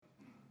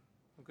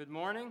Good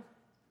morning.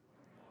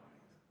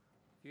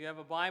 If you have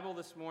a Bible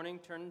this morning,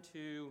 turn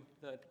to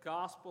the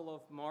Gospel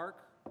of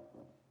Mark.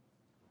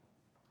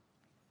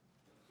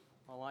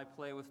 While I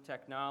play with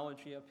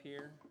technology up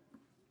here.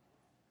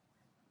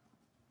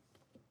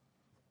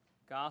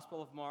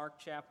 Gospel of Mark,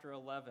 chapter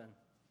 11.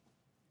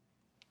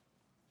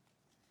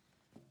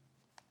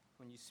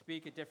 When you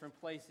speak at different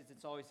places,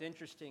 it's always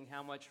interesting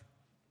how much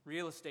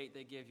real estate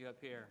they give you up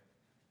here.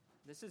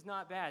 This is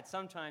not bad.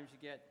 Sometimes you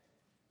get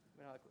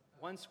like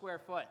 1 square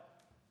foot.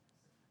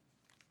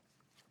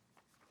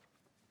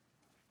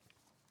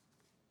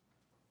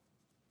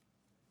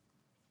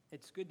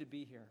 It's good to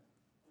be here.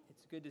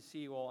 It's good to see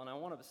you all, and I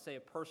want to say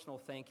a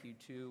personal thank you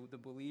to the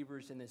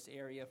believers in this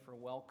area for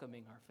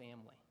welcoming our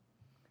family.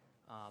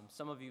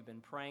 Some of you have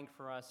been praying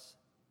for us.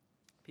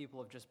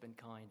 People have just been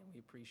kind, and we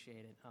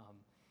appreciate it.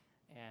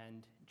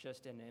 And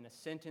just in a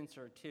sentence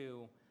or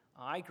two,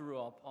 I grew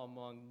up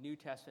among New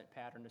Testament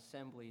pattern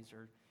assemblies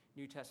or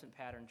New Testament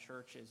pattern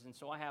churches, and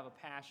so I have a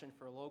passion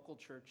for local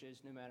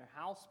churches, no matter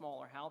how small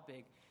or how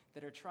big,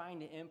 that are trying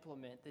to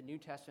implement the New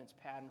Testament's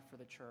pattern for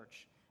the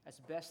church as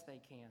best they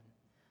can.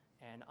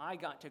 And I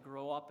got to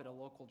grow up at a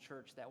local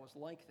church that was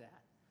like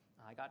that.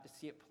 I got to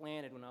see it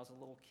planted when I was a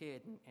little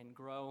kid and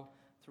grow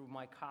through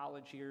my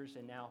college years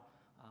and now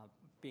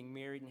being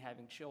married and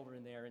having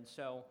children there. And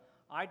so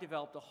I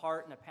developed a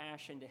heart and a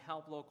passion to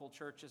help local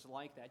churches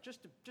like that,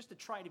 just to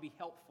try to be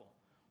helpful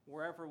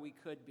wherever we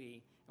could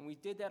be. And we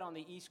did that on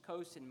the East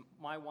Coast, and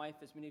my wife,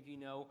 as many of you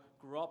know,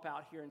 grew up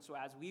out here. And so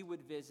as we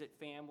would visit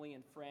family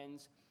and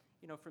friends,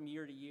 from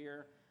year to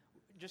year,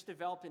 just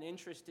developed an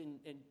interest in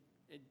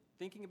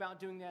thinking about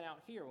doing that out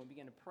here. We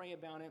began to pray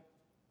about it,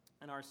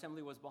 and our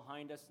assembly was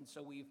behind us, and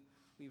so we've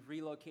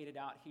relocated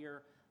out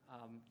here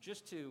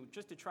just to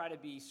try to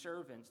be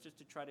servants, just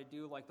to try to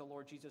do like the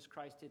Lord Jesus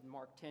Christ did in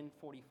Mark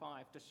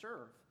 10:45, to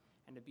serve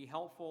and to be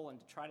helpful and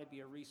to try to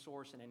be a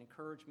resource and an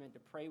encouragement, to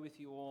pray with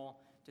you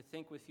all, to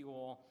think with you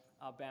all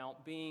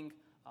about being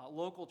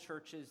local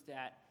churches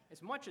that,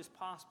 as much as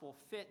possible,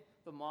 fit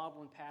the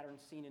model and pattern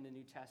seen in the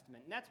New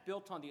Testament. And that's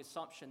built on the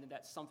assumption that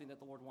that's something that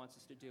the Lord wants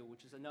us to do,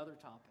 which is another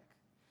topic.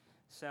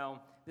 So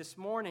this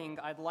morning,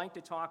 I'd like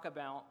to talk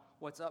about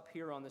what's up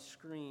here on the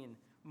screen,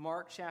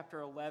 Mark chapter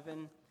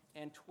 11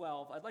 and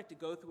 12. I'd like to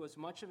go through as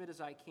much of it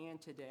as I can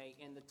today,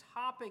 and the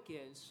topic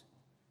is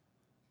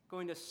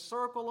going to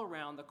circle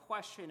around the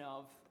question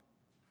of,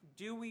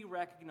 do we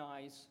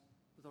recognize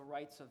the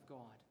rights of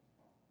God?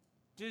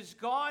 Does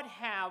God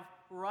have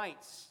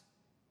rights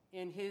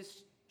in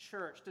his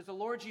church? Does the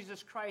Lord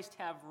Jesus Christ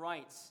have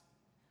rights?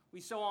 We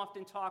so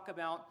often talk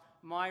about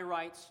my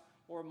rights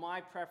or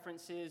my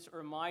preferences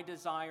or my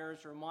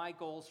desires or my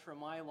goals for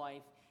my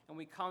life, and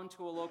we come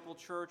to a local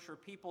church, or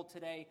people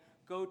today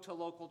go to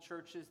local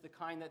churches, the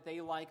kind that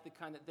they like, the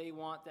kind that they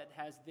want, that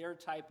has their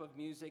type of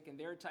music and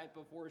their type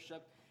of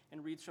worship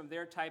and reads from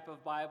their type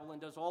of Bible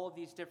and does all of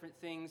these different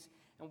things,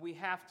 and we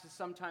have to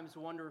sometimes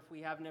wonder if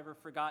we have never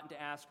forgotten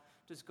to ask,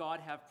 does God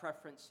have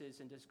preferences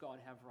and does God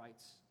have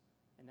rights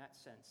in that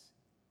sense?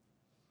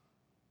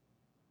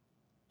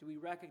 Do we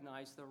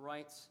recognize the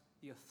rights,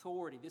 the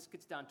authority? This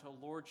gets down to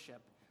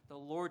lordship, the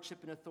lordship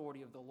and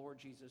authority of the Lord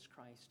Jesus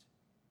Christ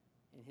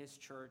in his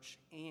church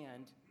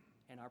and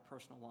in our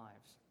personal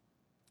lives.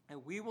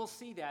 And we will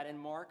see that in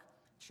Mark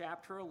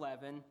chapter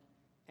 11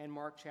 and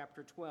Mark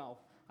chapter 12.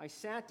 I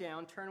sat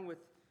down, turn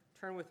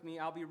with me.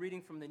 I'll be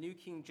reading from the New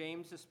King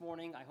James this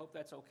morning. I hope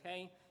that's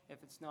okay.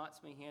 If it's not,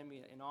 somebody hand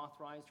me an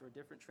authorized or a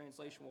different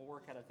translation. We'll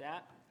work out of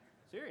that.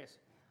 Serious.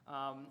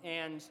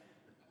 And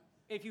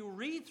if you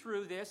read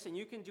through this, and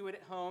you can do it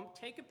at home,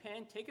 take a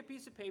pen, take a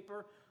piece of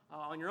paper,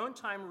 on your own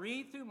time,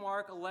 read through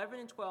Mark 11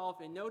 and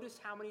 12, and notice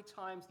how many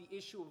times the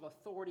issue of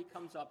authority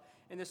comes up.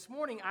 And this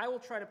morning, I will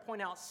try to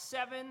point out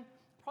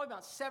probably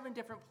about seven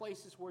different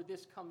places where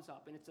this comes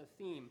up, and it's a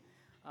theme.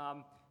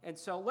 And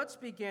so let's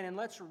begin, and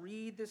let's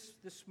read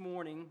this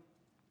morning.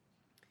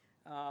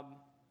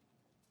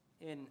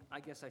 And I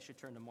guess I should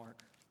turn to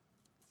Mark.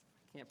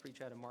 I can't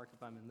preach out of Mark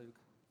if I'm in Luke.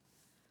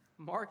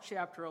 Mark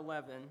chapter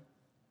 11,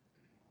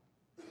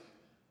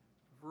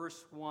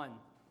 verse 1,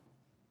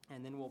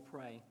 and then we'll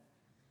pray.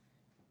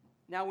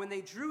 Now when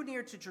they drew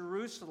near to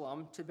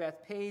Jerusalem, to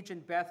Bethphage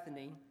and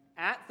Bethany,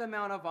 at the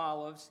Mount of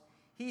Olives,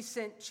 he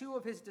sent 2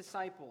 of his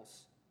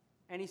disciples,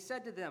 and he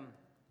said to them,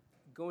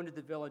 "Go into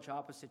the village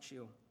opposite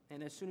you,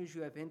 and as soon as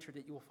you have entered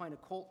it, you will find a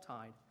colt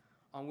tied,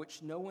 on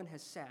which no one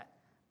has sat.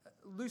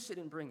 Loose it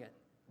and bring it.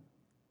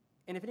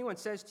 And if anyone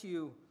says to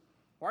you,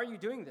 'Why are you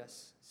doing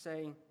this?'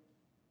 say,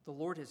 'The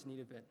Lord has need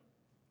of it,'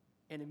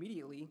 and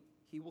immediately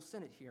he will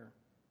send it here."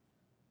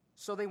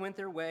 So they went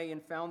their way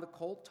and found the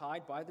colt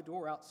tied by the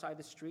door outside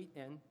the street,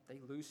 and they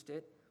loosed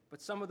it.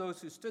 But some of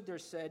those who stood there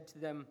said to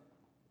them,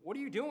 "What are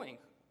you doing,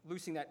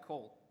 loosing that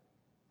colt?"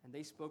 And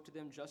they spoke to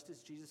them just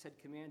as Jesus had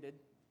commanded,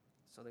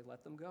 so they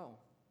let them go.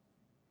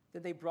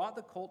 Then they brought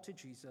the colt to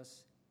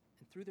Jesus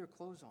and threw their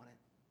clothes on it,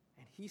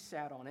 and he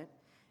sat on it.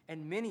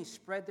 And many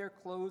spread their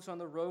clothes on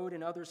the road,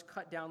 and others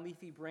cut down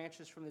leafy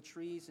branches from the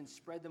trees and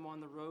spread them on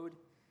the road.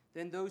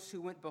 Then those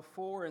who went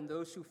before and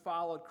those who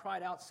followed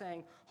cried out,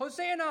 saying,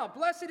 Hosanna!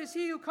 Blessed is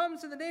he who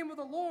comes in the name of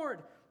the Lord.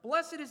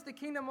 Blessed is the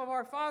kingdom of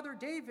our father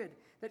David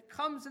that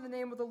comes in the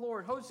name of the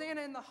Lord.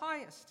 Hosanna in the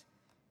highest.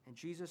 And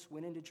Jesus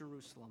went into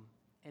Jerusalem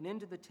and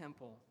into the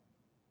temple.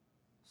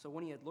 So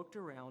when he had looked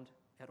around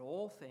at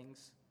all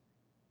things,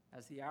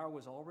 as the hour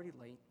was already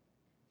late,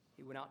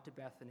 he went out to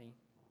Bethany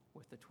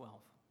with the 12.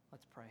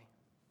 Let's pray.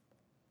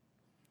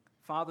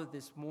 Father,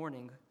 this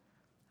morning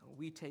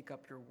we take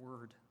up your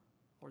word.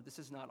 Lord, this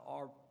is not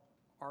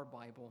our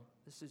Bible.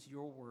 This is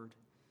your word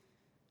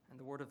and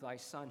the word of thy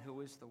Son,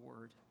 who is the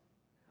word.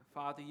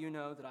 Father, you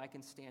know that I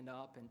can stand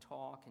up and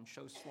talk and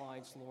show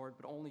slides, Lord,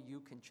 but only you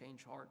can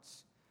change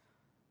hearts.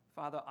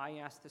 Father, I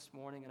ask this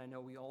morning, and I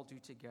know we all do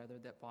together,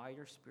 that by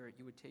your Spirit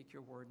you would take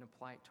your word and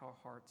apply it to our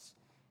hearts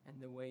in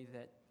the way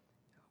that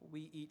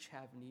we each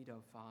have need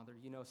of, Father.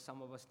 You know,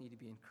 some of us need to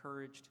be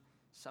encouraged,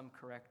 some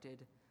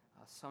corrected,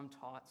 some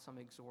taught, some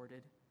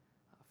exhorted.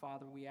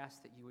 Father, we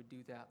ask that you would do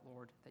that,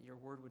 Lord, that your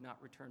word would not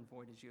return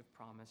void as you have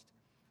promised.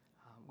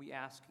 We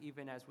ask,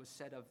 even as was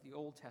said of the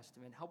Old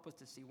Testament, help us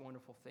to see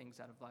wonderful things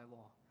out of thy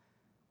law.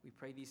 We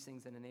pray these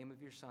things in the name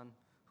of your Son,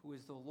 who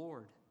is the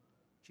Lord,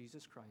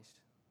 Jesus Christ.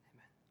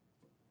 Amen.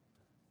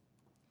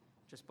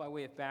 Just by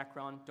way of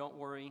background, don't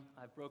worry,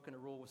 I've broken a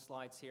rule with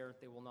slides here.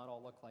 They will not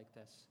all look like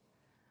this.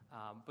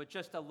 But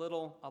just a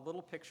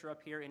little picture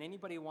up here, and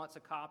anybody who wants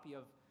a copy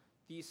of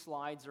these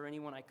slides or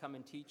anyone I come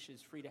and teach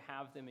is free to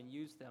have them and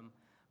use them.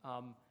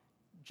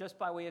 Just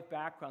by way of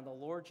background, the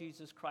Lord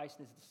Jesus Christ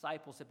and his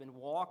disciples have been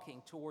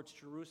walking towards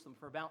Jerusalem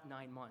for about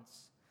 9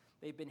 months.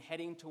 They've been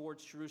heading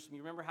towards Jerusalem.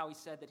 You remember how he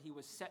said that he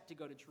was set to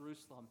go to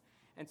Jerusalem.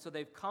 And so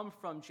they've come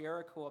from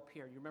Jericho up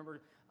here. You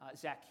remember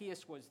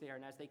Zacchaeus was there,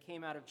 and as they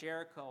came out of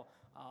Jericho,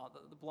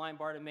 the blind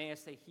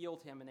Bartimaeus, they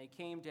healed him, and they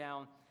came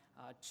down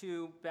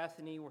to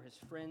Bethany where his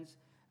friends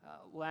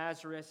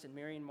Lazarus and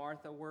Mary and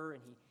Martha were,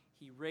 and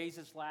he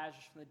raises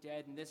Lazarus from the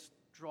dead, and this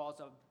draws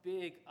a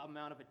big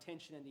amount of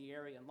attention in the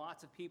area, and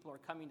lots of people are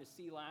coming to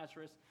see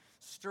Lazarus.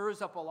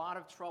 Stirs up a lot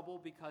of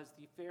trouble because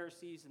the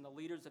Pharisees and the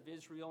leaders of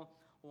Israel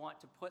want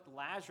to put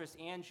Lazarus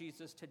and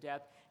Jesus to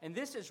death. And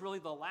this is really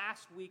the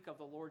last week of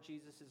the Lord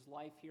Jesus'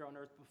 life here on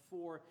earth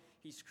before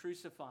he's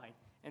crucified.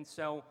 And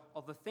so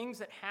of the things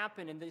that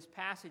happen in these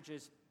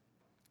passages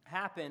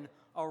happen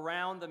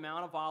around the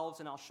Mount of Olives,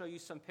 and I'll show you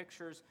some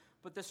pictures.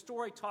 But the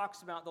story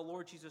talks about the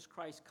Lord Jesus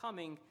Christ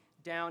coming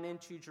down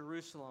into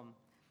Jerusalem.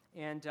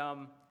 And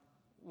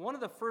one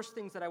of the first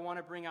things that I want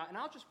to bring out, and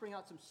I'll just bring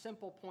out some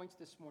simple points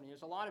this morning.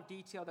 There's a lot of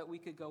detail that we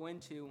could go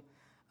into,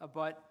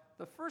 but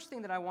the first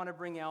thing that I want to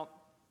bring out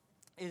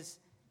is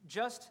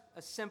just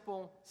a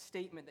simple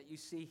statement that you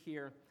see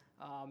here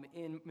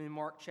in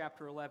Mark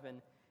chapter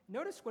 11.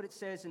 Notice what it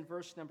says in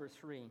verse number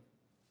 3.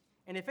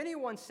 And if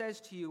anyone says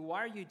to you,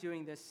 why are you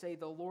doing this? Say,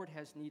 the Lord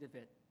has need of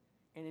it.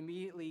 And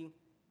immediately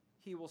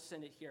he will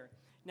send it here.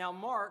 Now,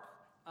 Mark,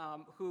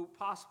 who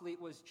possibly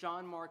it was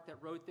John Mark that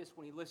wrote this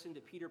when he listened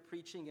to Peter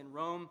preaching in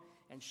Rome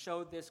and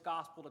showed this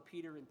gospel to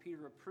Peter, and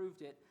Peter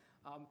approved it.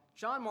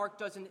 John Mark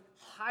doesn't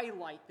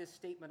highlight this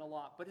statement a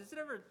lot, but has it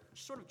ever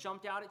sort of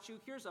jumped out at you?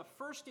 Here's a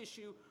first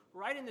issue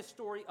right in the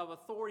story of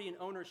authority and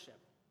ownership.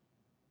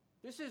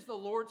 This is the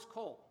Lord's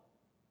colt.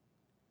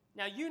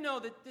 Now, you know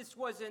that this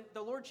wasn't,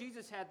 the Lord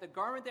Jesus had the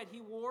garment that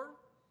he wore,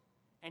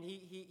 and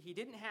he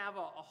didn't have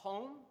a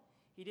home.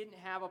 He didn't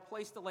have a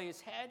place to lay his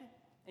head,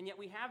 and yet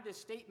we have this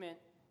statement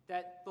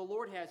that the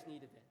Lord has need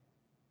of it.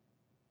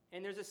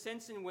 And there's a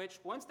sense in which,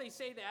 once they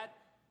say that,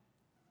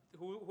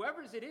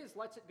 whoever it is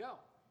lets it go.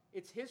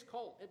 It's his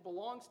colt. It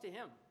belongs to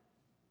him.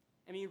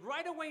 I mean,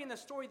 right away in the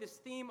story, this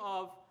theme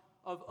of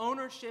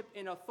ownership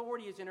and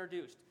authority is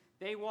introduced.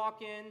 They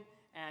walk in,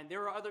 and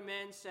there are other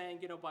men saying,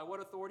 by what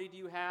authority do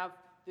you have?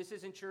 This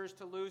isn't yours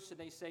to lose. And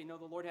they say, no,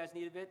 the Lord has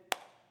need of it.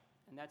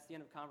 And that's the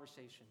end of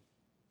conversation.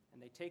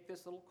 And they take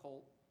this little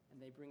colt,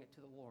 and they bring it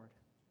to the Lord.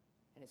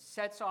 And it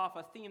sets off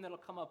a theme that will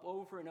come up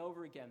over and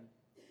over again.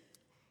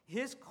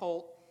 His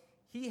colt,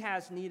 he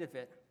has need of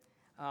it.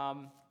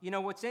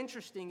 What's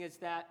interesting is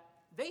that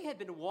they had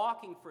been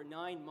walking for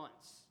 9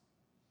 months.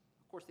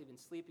 Of course, they've been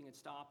sleeping and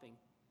stopping.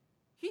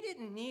 He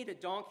didn't need a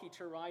donkey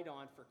to ride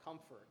on for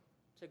comfort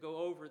to go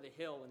over the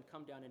hill and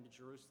come down into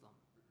Jerusalem.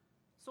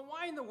 So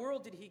why in the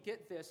world did he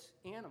get this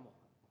animal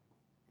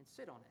and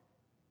sit on it?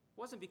 It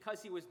wasn't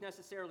because he was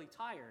necessarily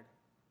tired.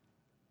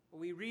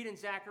 We read in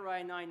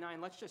Zechariah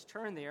 9:9. Let's just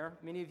turn there.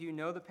 Many of you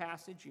know the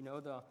passage. You know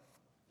the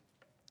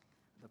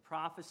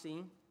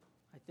prophecy.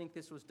 I think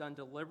this was done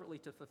deliberately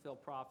to fulfill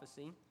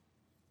prophecy.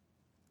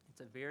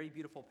 It's a very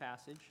beautiful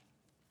passage.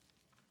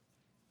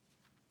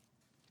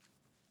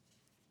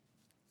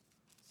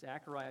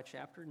 Zechariah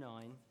chapter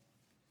 9,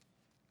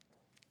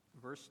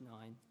 verse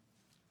 9.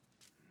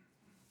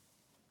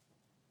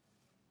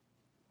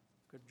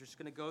 We're just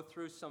going to go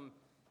through some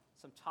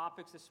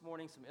topics this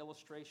morning, some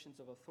illustrations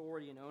of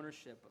authority and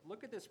ownership. But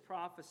look at this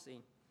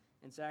prophecy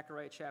in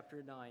Zechariah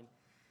chapter 9.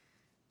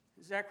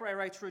 Zechariah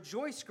writes,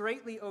 "Rejoice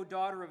greatly, O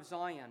daughter of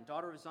Zion."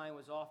 Daughter of Zion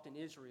was often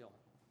Israel.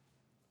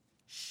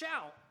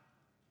 "Shout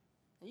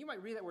And you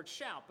might read that word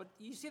shout, but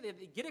you see they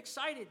get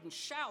excited and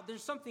shout.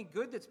 There's something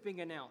good that's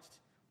being announced.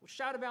 Well,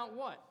 shout about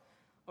what?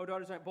 O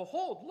daughters of Zion,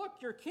 behold, look,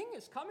 your king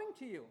is coming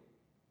to you.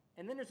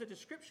 And then there's a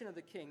description of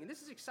the king. And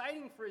this is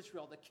exciting for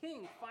Israel. The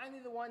king, finally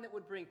the one that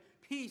would bring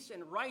peace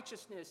and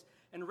righteousness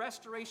and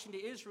restoration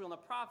to Israel. And the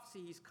prophecy,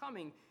 he's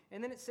coming.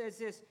 And then it says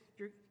this,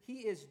 he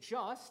is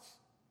just.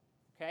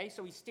 Okay,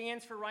 so he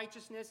stands for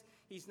righteousness.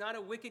 He's not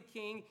a wicked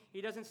king.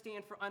 He doesn't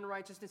stand for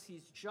unrighteousness.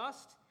 He's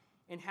just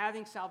and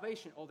having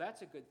salvation. Oh,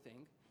 that's a good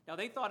thing. Now,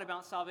 they thought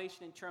about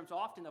salvation in terms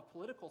often of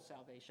political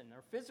salvation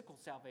or physical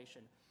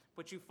salvation.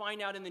 But you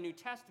find out in the New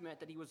Testament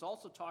that he was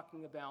also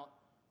talking about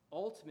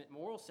ultimate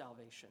moral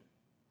salvation.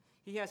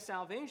 He has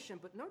salvation,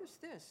 but notice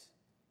this,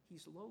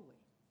 he's lowly.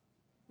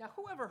 Now,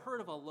 who ever heard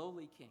of a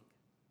lowly king?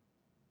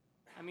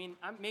 I mean,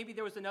 maybe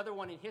there was another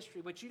one in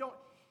history, but you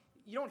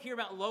don't hear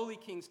about lowly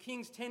kings.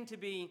 Kings tend to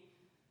be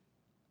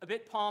a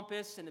bit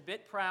pompous and a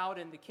bit proud,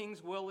 and the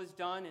king's will is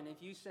done, and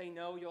if you say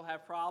no, you'll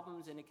have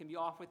problems, and it can be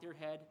off with your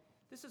head.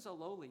 This is a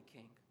lowly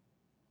king.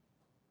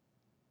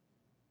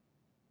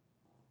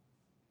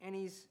 And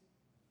he's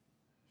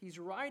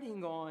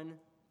riding on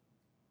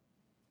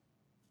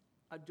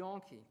a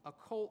donkey, a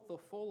colt the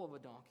foal of a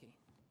donkey.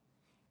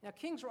 Now,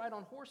 kings ride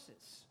on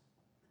horses.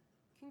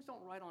 Kings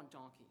don't ride on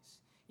donkeys.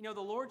 You know,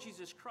 the Lord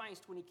Jesus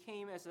Christ, when he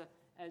came as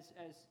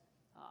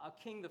a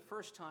king the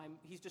first time,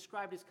 he's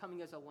described as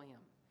coming as a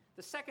lamb.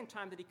 The second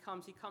time that he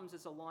comes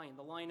as a lion,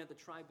 the lion of the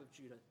tribe of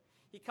Judah.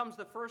 He comes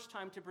the first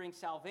time to bring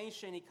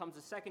salvation. He comes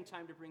the second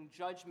time to bring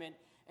judgment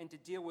and to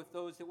deal with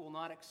those that will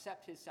not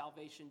accept his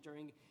salvation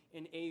during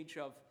an age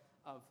of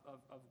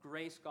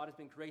grace. God has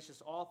been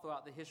gracious all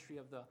throughout the history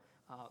of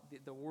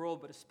the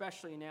world, but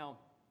especially now.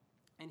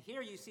 And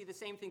here you see the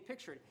same thing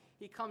pictured.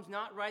 He comes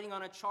not riding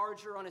on a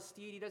charger, on a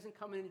steed. He doesn't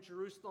come into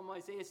Jerusalem.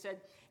 Isaiah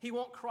said he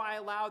won't cry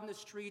aloud in the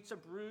streets, a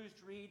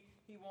bruised reed.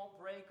 He won't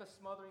break a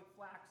smothering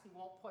flax. He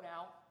won't put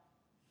out.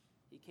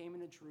 He came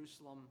into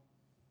Jerusalem,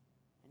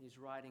 and he's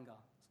riding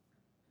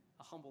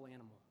a humble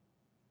animal.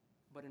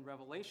 But in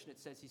Revelation, it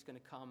says he's going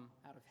to come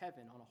out of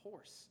heaven on a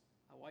horse,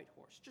 a white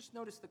horse. Just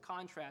notice the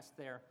contrast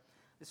there.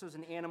 This was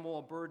an animal,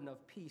 a burden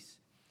of peace.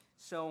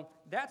 So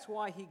that's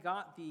why he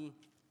got the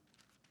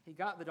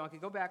donkey.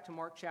 Go back to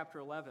Mark chapter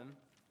 11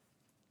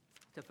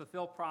 to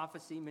fulfill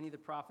prophecy. Many of the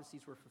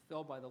prophecies were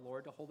fulfilled by the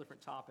Lord, a whole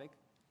different topic.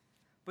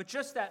 But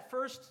just that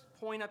first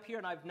point up here,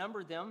 and I've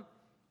numbered them,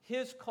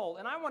 his colt.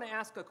 And I want to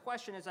ask a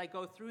question as I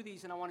go through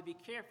these, and I want to be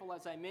careful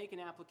as I make an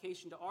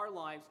application to our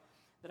lives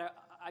that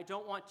I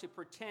don't want to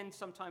pretend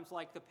sometimes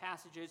like the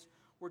passages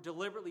we're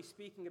deliberately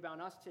speaking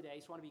about us today.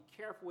 So I want to be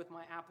careful with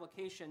my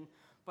application.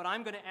 But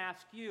I'm going to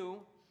ask you,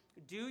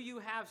 do you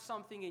have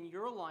something in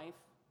your life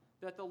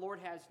that the Lord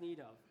has need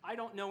of? I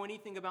don't know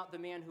anything about the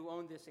man who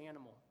owned this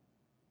animal,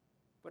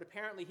 but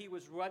apparently he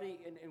was ready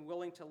and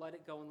willing to let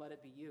it go and let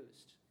it be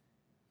used.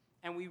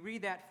 And we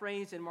read that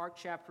phrase in Mark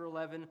chapter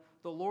 11,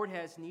 the Lord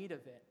has need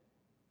of it.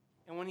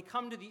 And when you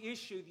come to the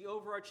issue, the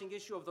overarching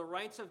issue of the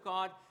rights of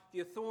God, the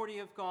authority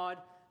of God,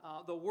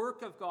 the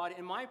work of God,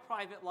 in my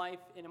private life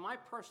and in my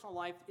personal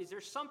life, is there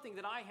something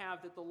that I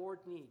have that the Lord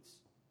needs?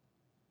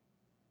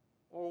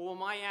 Or will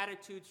my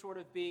attitude sort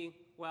of be,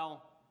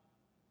 well,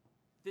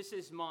 this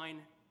is mine,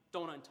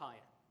 don't untie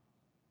it?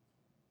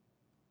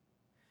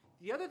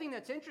 The other thing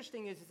that's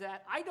interesting is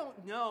that I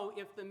don't know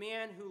if the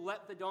man who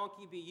let the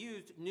donkey be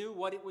used knew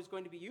what it was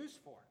going to be used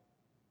for.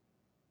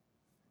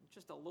 It's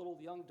just a little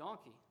young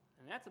donkey,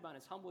 and that's about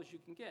as humble as you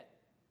can get.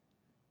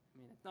 I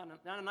mean, it's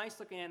not a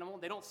nice-looking animal.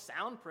 They don't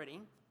sound pretty.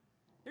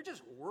 They're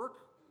just work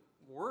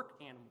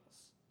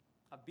animals,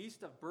 a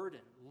beast of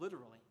burden,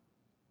 literally.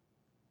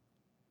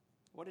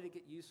 What did it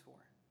get used for?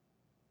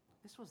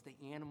 This was the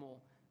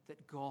animal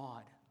that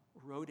God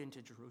rode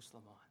into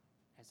Jerusalem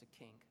on as a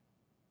king.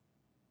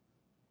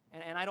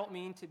 And I don't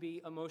mean to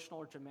be emotional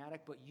or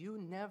dramatic, but you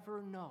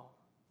never know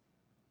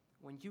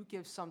when you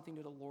give something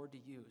to the Lord to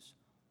use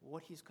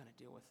what he's going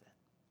to do with it.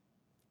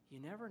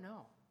 You never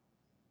know.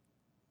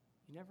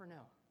 You never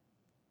know.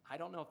 I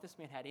don't know if this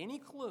man had any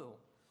clue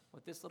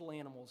what this little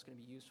animal was going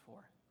to be used for.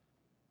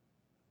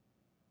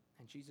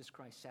 And Jesus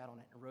Christ sat on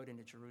it and rode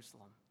into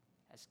Jerusalem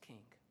as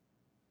King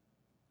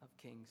of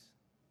Kings.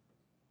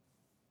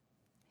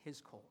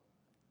 His colt.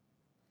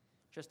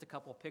 Just a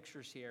couple of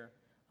pictures here.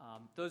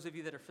 Those of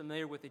you that are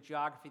familiar with the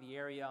geography of the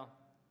area,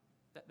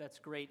 that's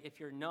great. If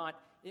you're not,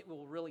 it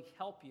will really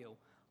help you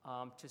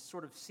to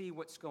sort of see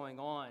what's going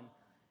on.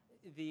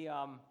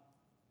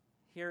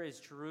 Here is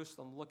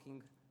Jerusalem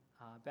looking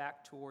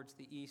back towards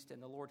the east,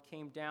 and the Lord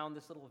came down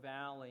this little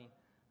valley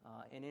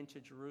and into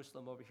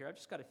Jerusalem over here. I've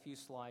just got a few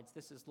slides.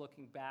 This is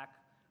looking back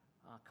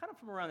kind of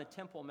from around the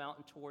Temple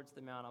Mountain towards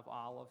the Mount of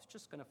Olives.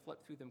 Just going to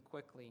flip through them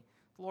quickly.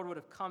 The Lord would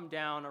have come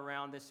down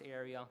around this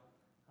area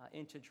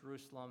into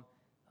Jerusalem.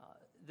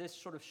 This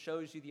sort of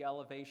shows you the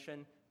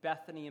elevation.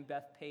 Bethany and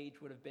Bethpage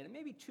would have been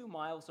maybe 2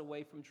 miles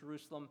away from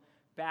Jerusalem,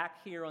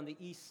 back here on the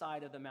east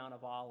side of the Mount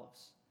of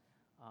Olives.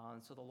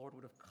 And so the Lord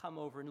would have come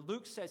over. And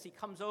Luke says he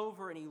comes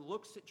over and he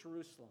looks at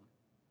Jerusalem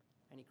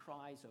and he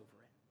cries over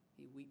it.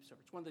 he weeps over.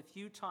 It's one of the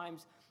few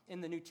times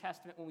in the New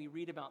Testament when we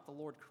read about the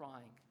Lord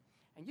crying.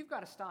 And you've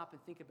got to stop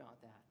and think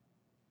about that.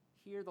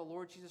 Here, the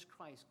Lord Jesus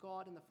Christ,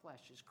 God in the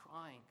flesh, is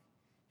crying.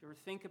 If you ever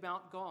think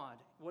about God,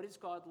 what is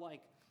God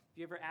like? If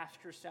you ever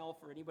asked yourself,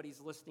 or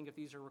anybody's listening if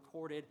these are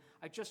recorded,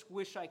 I just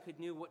wish I could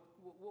know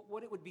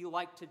what it would be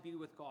like to be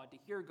with God, to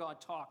hear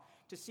God talk,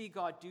 to see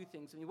God do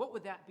things. I mean, what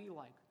would that be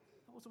like?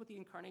 That was what the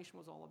incarnation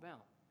was all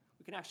about.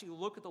 We can actually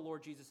look at the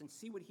Lord Jesus and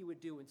see what he would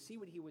do and see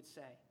what he would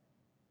say.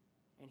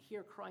 And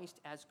hear Christ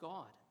as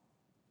God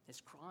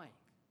is crying.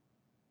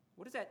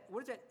 What does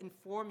that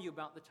inform you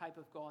about the type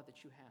of God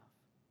that you have?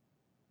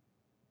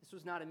 This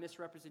was not a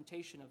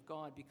misrepresentation of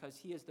God, because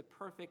he is the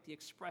perfect, the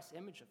express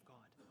image of God.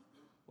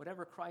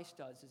 Whatever Christ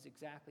does is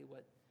exactly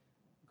what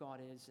God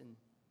is, and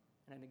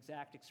an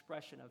exact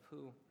expression of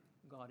who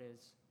God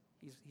is.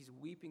 He's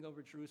weeping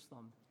over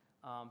Jerusalem.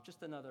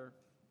 Just another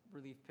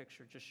relief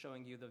picture, just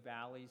showing you the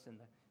valleys and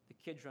the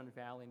Kidron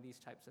Valley and these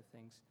types of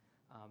things.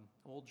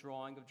 Old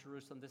drawing of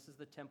Jerusalem. This is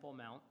the Temple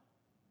Mount,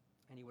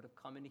 and he would have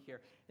come into here.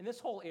 And this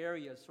whole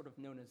area is sort of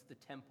known as the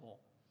Temple.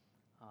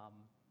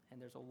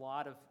 And there's a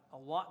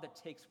lot that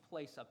takes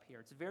place up here.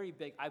 It's very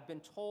big. I've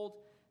been told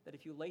that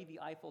if you lay the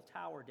Eiffel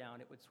Tower down,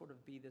 it would sort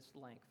of be this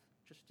length,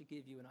 just to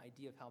give you an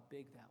idea of how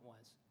big that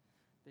was.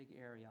 Big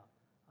area.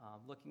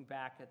 Looking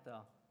back at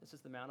this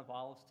is the Mount of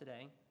Olives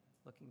today,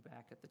 looking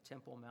back at the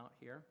Temple Mount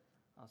here.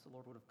 So the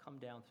Lord would have come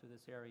down through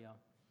this area.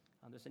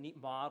 There's a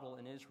neat model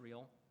in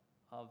Israel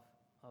of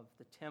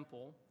the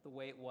temple, the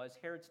way it was,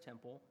 Herod's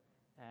temple,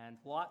 and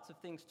lots of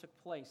things took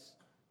place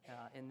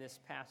in this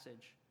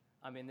passage,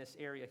 in this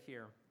area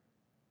here.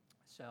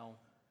 So,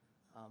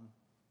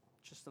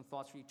 just some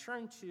thoughts for you.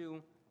 Turn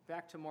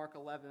back to Mark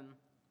 11,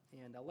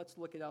 and let's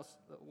look at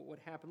what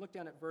happened. Look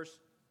down at verse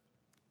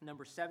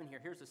number 7 here.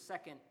 Here's the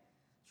second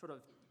sort of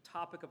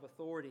topic of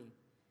authority.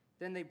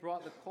 Then they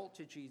brought the colt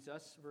to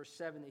Jesus. Verse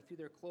 7, they threw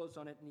their clothes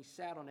on it, and he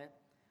sat on it.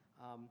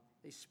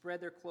 They spread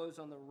their clothes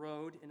on the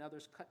road, and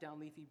others cut down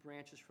leafy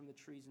branches from the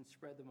trees and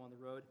spread them on the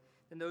road.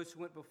 Then those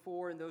who went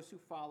before and those who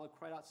followed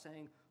cried out,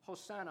 saying,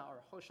 Hosanna, or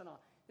Hosanna.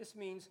 This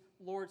means,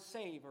 Lord,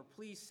 save, or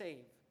please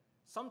save.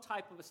 Some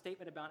type of a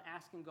statement about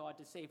asking God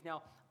to save.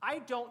 Now, I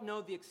don't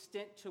know the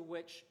extent to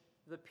which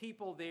the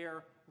people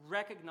there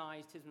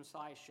recognized his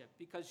messiahship,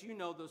 because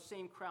those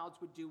same crowds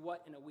would do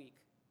what in a week?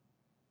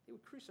 They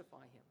would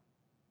crucify him.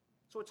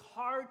 So it's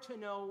hard to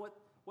know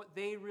what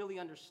they really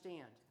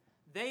understand.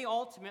 They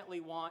ultimately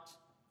want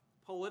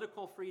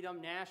political freedom,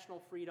 national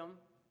freedom.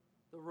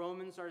 The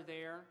Romans are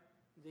there.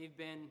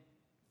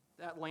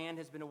 That land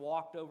has been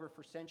walked over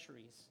for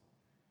centuries.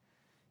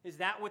 Is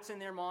that what's in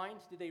their mind?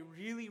 Do they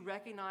really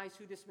recognize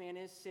who this man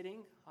is sitting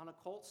on a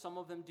colt? Some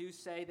of them do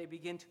say. They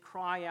begin to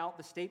cry out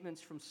the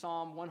statements from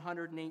Psalm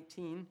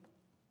 118.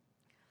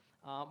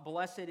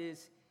 Blessed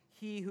is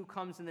he who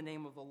comes in the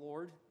name of the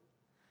Lord.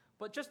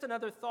 But just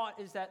another thought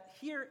is that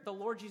here the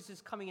Lord Jesus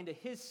is coming into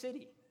his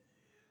city.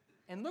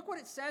 And look what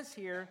it says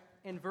here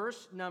in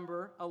verse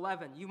number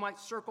 11. You might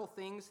circle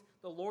things,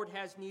 the Lord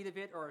has need of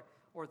it, or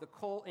the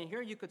colt. And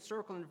here you could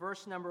circle in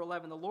verse number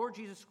 11. The Lord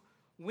Jesus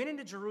went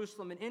into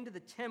Jerusalem and into the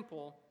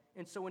temple,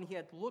 and so when he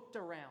had looked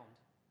around.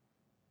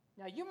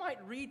 Now, you might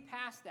read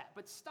past that,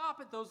 but stop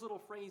at those little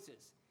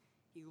phrases.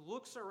 He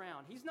looks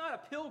around. He's not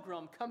a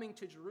pilgrim coming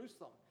to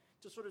Jerusalem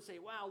to sort of say,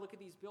 wow, look at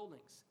these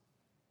buildings.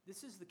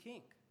 This is the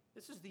king.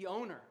 This is the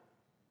owner.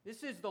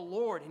 This is the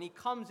Lord, and he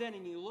comes in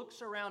and he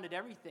looks around at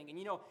everything. And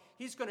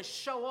he's going to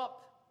show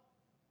up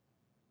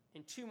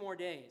in 2 more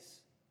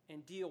days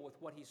and deal with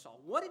what he saw.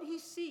 What did he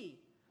see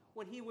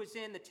when he was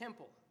in the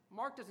temple?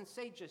 Mark doesn't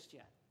say just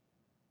yet.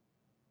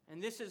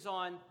 And this is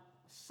on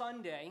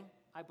Sunday,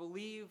 I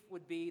believe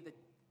would be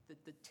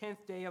the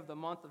 10th day of the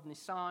month of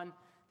Nisan.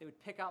 They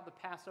would pick out the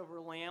Passover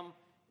lamb.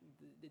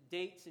 The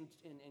dates and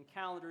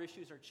calendar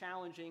issues are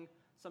challenging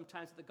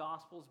sometimes in the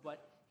Gospels,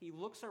 but he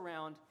looks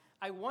around.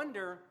 I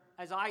wonder,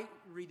 as I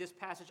read this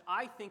passage,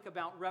 I think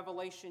about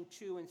Revelation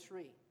 2 and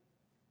 3,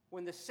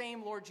 when the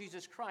same Lord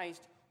Jesus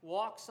Christ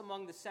walks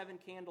among the 7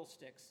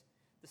 candlesticks,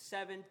 the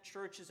 7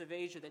 churches of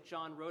Asia that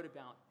John wrote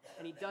about.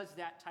 And he does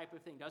that type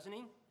of thing, doesn't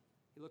he?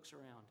 He looks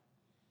around.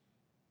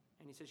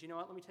 And he says, you know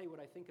what? Let me tell you what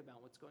I think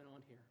about what's going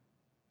on here.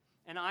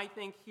 And I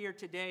think here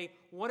today,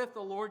 what if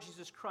the Lord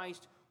Jesus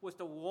Christ was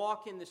to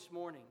walk in this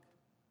morning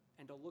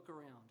and to look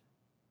around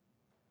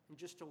and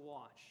just to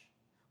watch?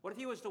 What if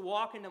he was to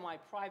walk into my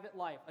private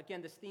life?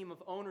 Again, this theme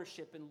of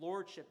ownership and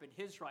lordship and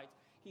his rights.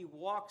 He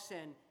walks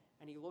in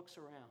and he looks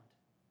around.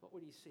 What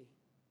would he see?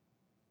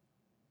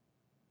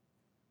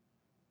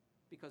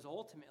 Because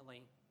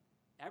ultimately,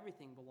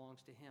 everything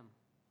belongs to him.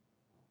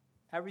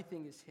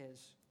 Everything is his.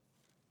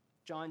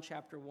 John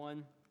chapter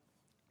 1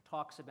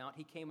 talks about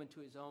he came into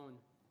his own.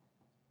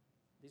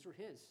 These were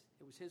his.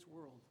 It was his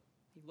world.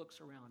 He looks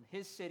around.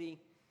 His city,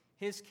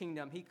 his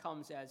kingdom, he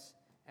comes as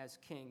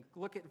king.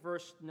 Look at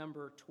verse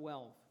number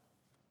 12.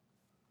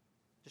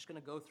 Just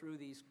going to go through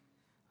these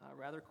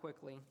rather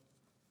quickly.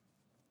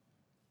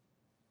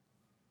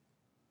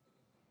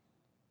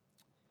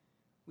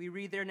 We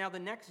read there, now the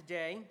next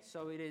day,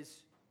 so it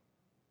is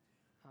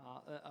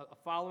a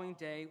following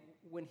day,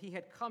 when he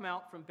had come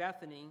out from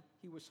Bethany,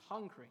 he was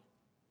hungry.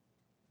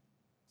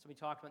 So we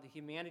talked about the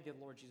humanity of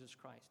the Lord Jesus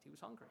Christ. He was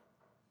hungry.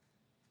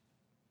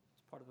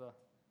 It's part of the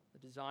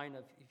design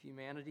of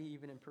humanity,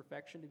 even in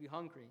perfection, to be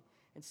hungry.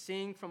 And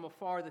seeing from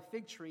afar the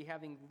fig tree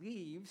having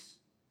leaves,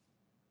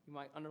 you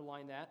might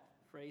underline that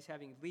phrase,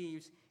 having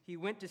leaves, he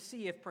went to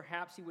see if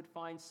perhaps he would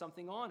find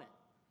something on it.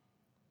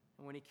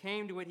 And when he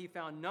came to it, he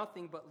found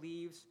nothing but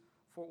leaves,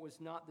 for it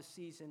was not the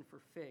season for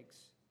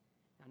figs.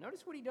 Now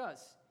notice what he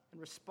does. In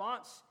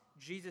response,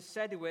 Jesus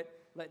said to it,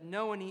 "Let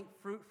no one eat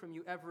fruit from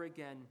you ever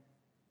again."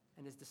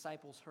 And his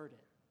disciples heard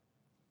it.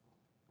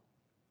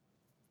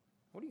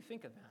 What do you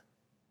think of that?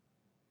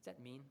 Does that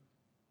mean?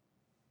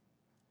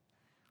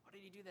 Why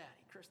did he do that?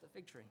 He cursed the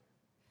fig tree.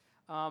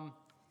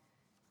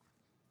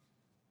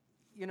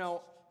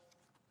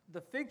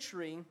 The fig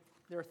tree,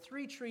 there are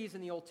 3 trees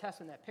in the Old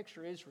Testament that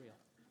picture Israel.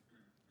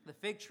 The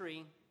fig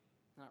tree,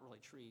 not really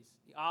trees,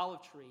 the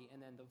olive tree,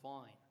 and then the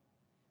vine.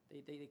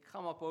 They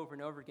come up over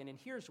and over again, and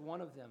here's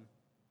one of them.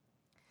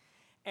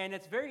 And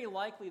it's very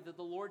likely that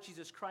the Lord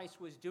Jesus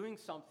Christ was doing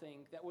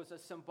something that was a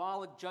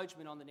symbolic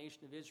judgment on the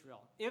nation of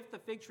Israel. If the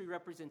fig tree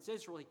represents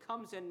Israel, he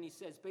comes in and he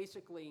says,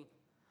 basically,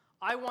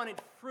 I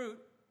wanted fruit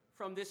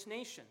from this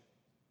nation.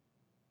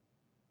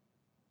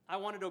 I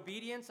wanted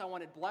obedience, I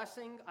wanted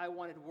blessing, I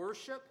wanted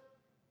worship,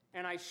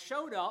 and I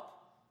showed up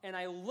and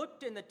I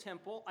looked in the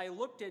temple, I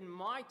looked in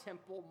my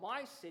temple,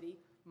 my city,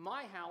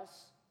 my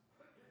house,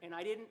 and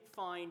I didn't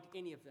find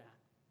any of that.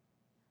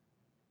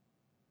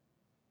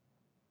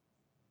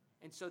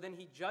 And so then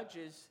he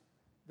judges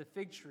the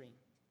fig tree.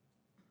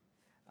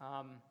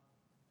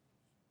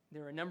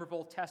 There are a number of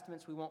Old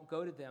Testaments, we won't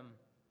go to them,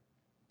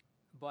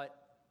 but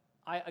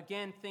I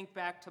again think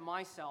back to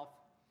myself,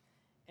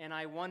 and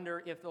I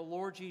wonder if the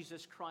Lord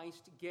Jesus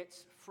Christ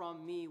gets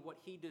from me what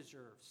he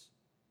deserves.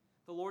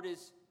 The Lord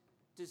is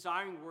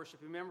desiring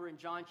worship. Remember in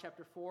John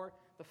chapter 4,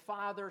 the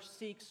Father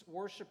seeks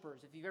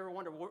worshipers. If you've ever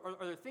wondered,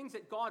 are there things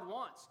that God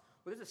wants?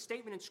 Well, there's a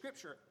statement in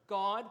Scripture.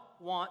 God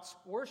wants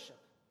worship.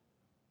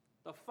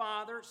 The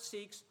Father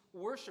seeks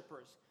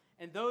worshipers.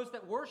 And those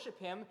that worship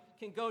him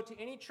can go to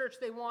any church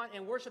they want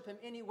and worship him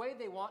any way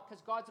they want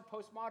because God's a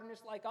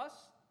postmodernist like us?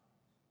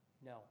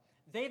 No.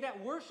 They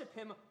that worship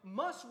him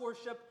must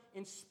worship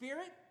in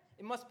spirit.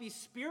 It must be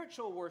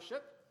spiritual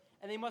worship.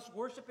 And they must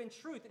worship in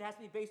truth. It has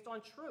to be based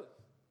on truth.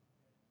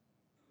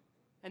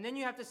 And then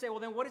you have to say, well,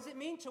 then what does it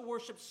mean to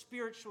worship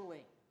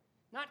spiritually?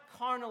 Not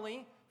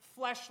carnally,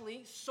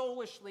 fleshly,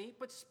 soulishly,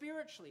 but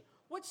spiritually.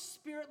 What's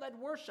spirit-led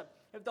worship?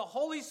 If the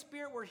Holy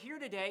Spirit were here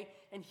today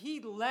and he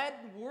led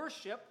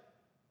worship,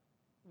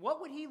 what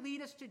would he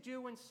lead us to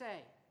do and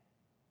say?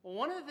 Well,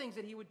 one of the things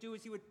that he would do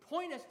is he would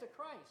point us to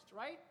Christ,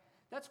 right?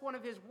 That's one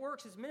of his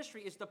works, his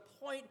ministry, is to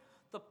point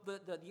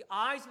the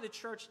eyes of the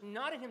church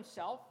not at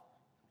himself,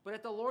 but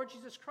at the Lord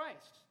Jesus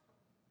Christ.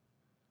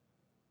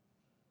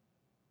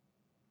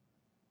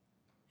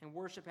 And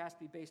worship has to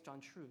be based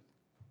on truth.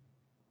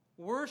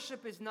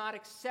 Worship is not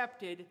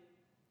accepted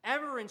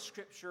ever in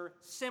Scripture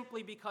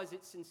simply because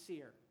it's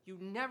sincere. You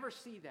never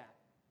see that.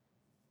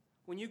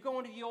 When you go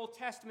into the Old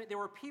Testament, there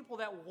were people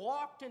that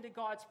walked into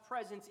God's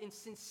presence in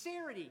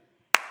sincerity,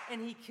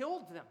 and he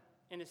killed them,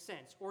 in a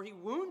sense, or he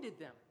wounded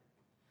them.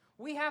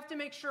 We have to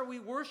make sure we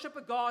worship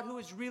a God who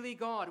is really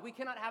God. We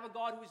cannot have a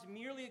God who is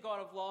merely a God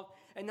of love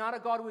and not a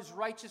God who is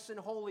righteous and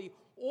holy,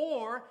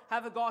 or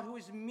have a God who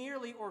is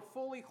merely or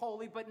fully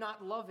holy but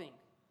not loving.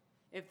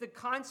 If the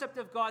concept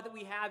of God that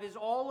we have is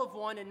all of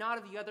one and not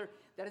of the other,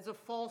 that is a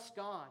false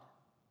God.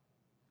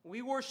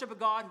 We worship a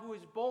God who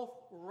is both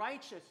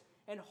righteous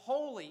and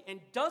holy and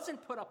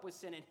doesn't put up with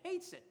sin and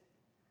hates it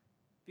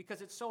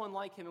because it's so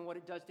unlike him and what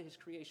it does to his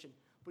creation.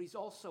 But he's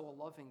also a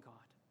loving God.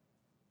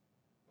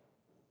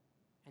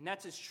 And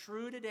that's as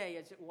true today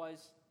as it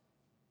was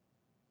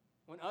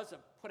when Uzzah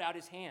put out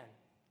his hand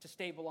to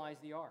stabilize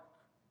the ark,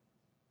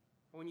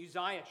 or when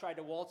Uzziah tried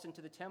to waltz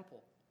into the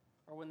temple,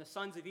 or when the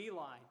sons of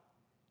Eli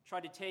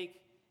tried to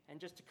take and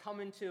just to come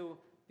into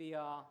the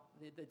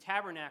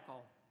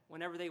tabernacle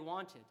whenever they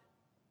wanted.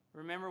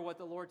 Remember what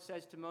the Lord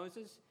says to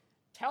Moses?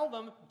 Tell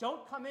them,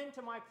 don't come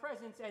into my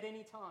presence at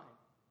any time.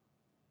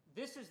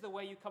 This is the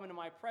way you come into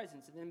my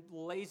presence. And then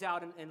lays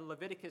out in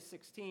Leviticus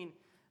 16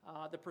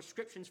 the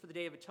prescriptions for the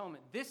Day of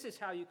Atonement. This is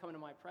how you come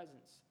into my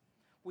presence.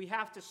 We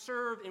have to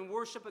serve and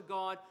worship a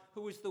God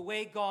who is the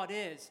way God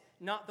is,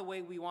 not the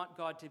way we want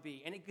God to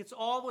be. And it gets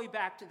all the way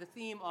back to the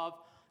theme of,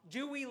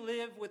 do we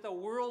live with a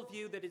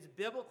worldview that is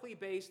biblically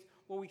based,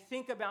 where we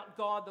think about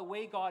God the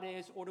way God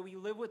is, or do we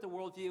live with a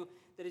worldview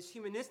that is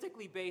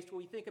humanistically based, where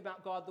we think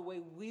about God the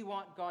way we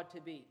want God to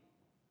be?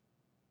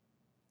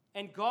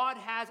 And God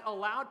has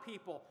allowed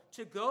people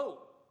to go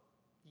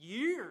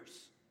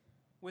years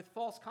with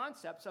false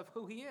concepts of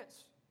who he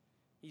is.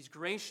 He's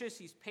gracious,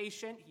 he's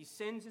patient, he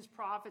sends his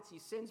prophets, he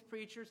sends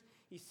preachers,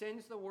 he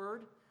sends the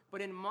word.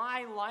 But in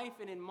my life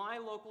and in my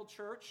local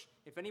church,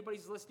 if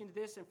anybody's listening to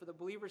this and for the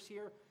believers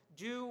here,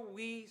 do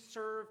we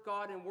serve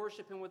God and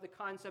worship him with the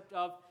concept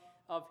of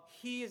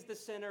he is the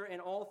center and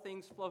all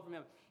things flow from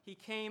him? He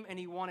came and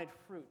he wanted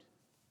fruit.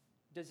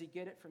 does he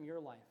get it from your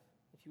life?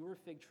 If you were a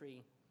fig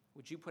tree,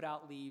 would you put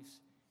out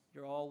leaves?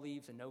 You're all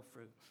leaves and no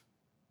fruit.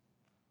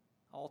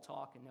 All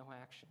talk and no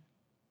action.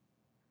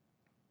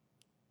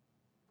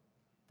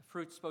 The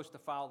fruit's supposed to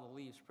follow the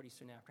leaves pretty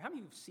soon after. How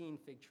many of you have seen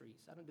fig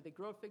trees? Do they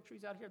grow fig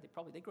trees out here?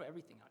 They grow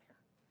everything out here.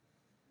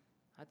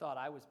 I thought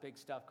I was big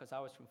stuff because I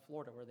was from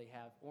Florida where they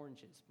have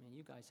oranges. Man,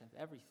 you guys have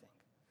everything.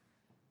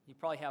 You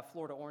probably have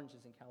Florida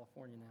oranges in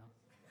California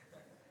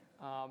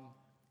now.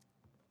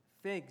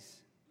 Figs.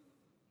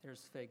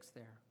 There's figs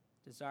there.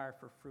 Desire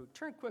for fruit.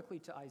 Turn quickly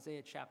to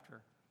Isaiah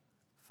chapter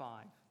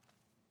 5.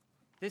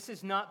 This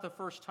is not the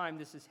first time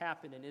this has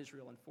happened in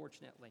Israel,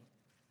 unfortunately.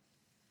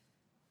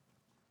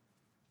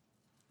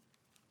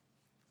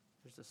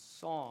 There's a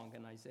song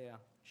in Isaiah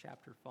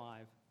chapter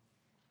 5.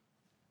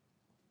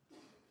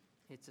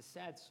 It's a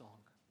sad song.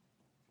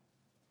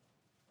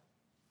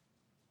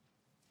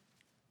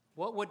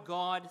 What would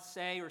God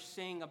say or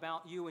sing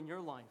about you in your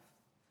life?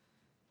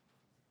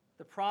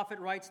 The prophet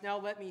writes, now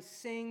let me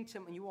sing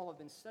to, and you all have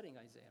been studying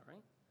Isaiah,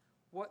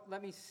 right?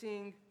 Let me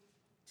sing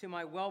to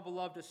my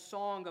well-beloved a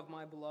song of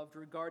my beloved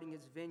regarding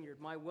his vineyard.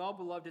 My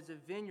well-beloved is a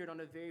vineyard on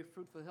a very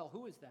fruitful hill.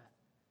 Who is that?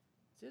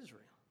 It's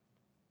Israel.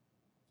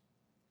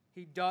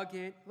 He dug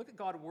it. Look at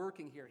God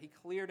working here. He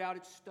cleared out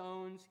its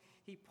stones.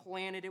 He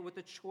planted it with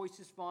the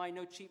choicest vine.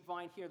 No cheap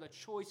vine here. The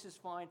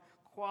choicest vine,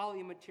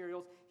 quality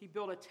materials. He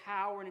built a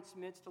tower in its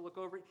midst to look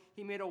over it.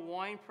 He made a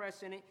wine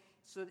press in it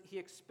so that he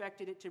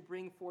expected it to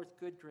bring forth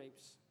good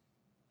grapes.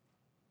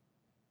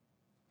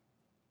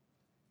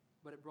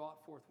 But it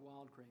brought forth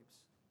wild grapes.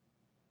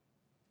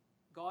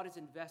 God has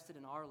invested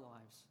in our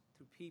lives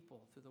through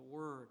people, through the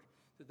Word,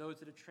 through those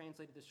that have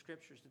translated the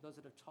Scriptures, through those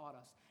that have taught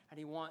us. And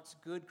he wants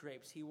good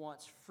grapes. He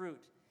wants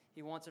fruit.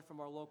 He wants it from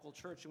our local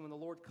church. And when the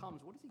Lord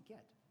comes, what does he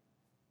get?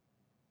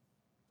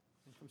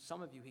 And from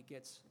some of you, he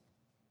gets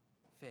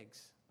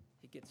figs.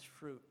 He gets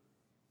fruit.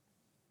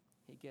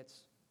 He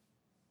gets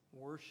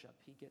worship.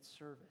 He gets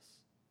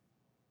service.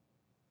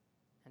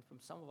 And from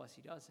some of us,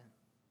 he doesn't.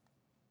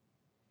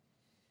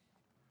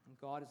 And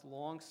God is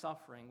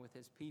long-suffering with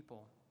his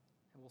people.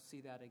 And we'll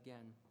see that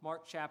again.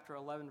 Mark chapter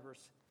 11,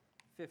 verse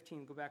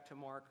 15. Go back to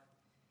Mark.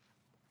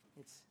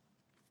 It's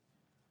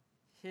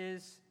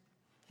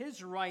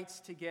his rights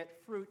to get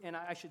fruit. And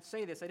I should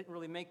say this. I didn't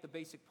really make the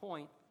basic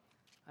point.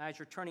 As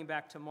you're turning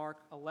back to Mark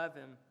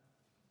 11,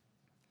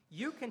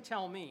 you can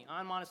tell me,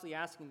 I'm honestly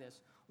asking this,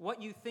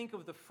 what you think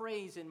of the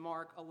phrase in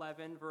Mark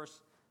 11,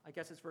 verse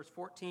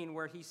 14,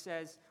 where he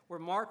says, where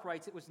Mark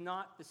writes, it was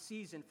not the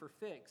season for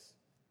figs.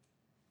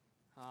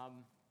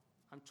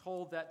 I'm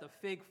told that the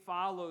fig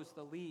follows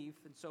the leaf,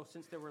 and so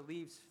since there were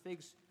leaves,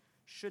 figs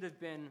should have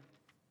been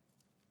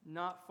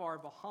not far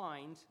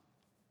behind.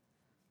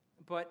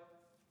 But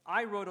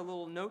I wrote a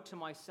little note to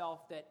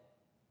myself that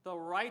the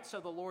rights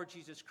of the Lord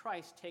Jesus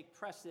Christ take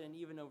precedent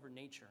even over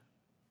nature.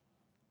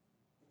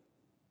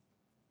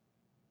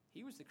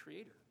 He was the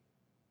creator.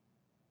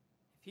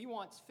 If he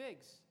wants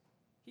figs,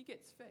 he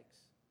gets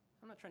figs.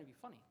 I'm not trying to be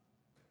funny.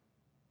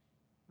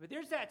 But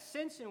there's that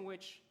sense in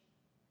which,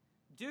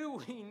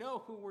 do we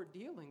know who we're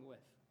dealing with?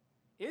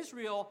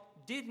 Israel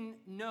didn't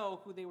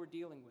know who they were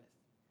dealing with.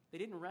 They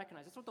didn't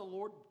recognize. That's what the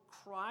Lord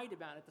cried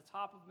about at the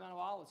top of Mount of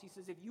Olives. He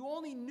says, if you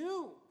only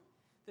knew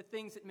the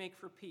things that make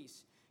for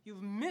peace,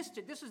 you've missed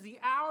it. This is the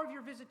hour of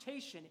your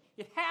visitation.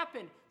 It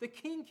happened. The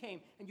king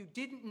came, and you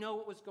didn't know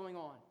what was going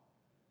on.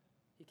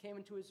 He came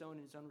into his own,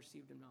 and his own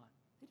received him not.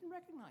 They didn't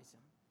recognize him.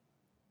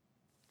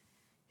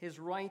 His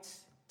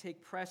rights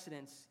take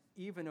precedence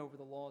even over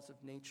the laws of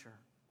nature.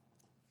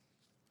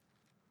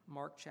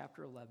 Mark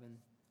chapter 11,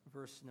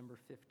 verse number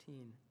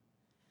 15.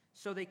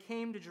 So they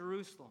came to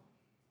Jerusalem.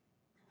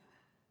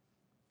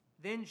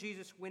 Then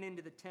Jesus went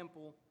into the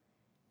temple.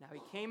 Now he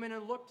came in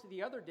and looked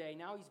the other day.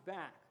 Now he's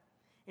back.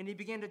 And he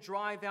began to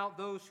drive out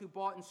those who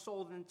bought and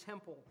sold in the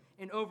temple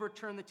and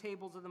overturn the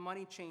tables of the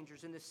money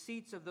changers and the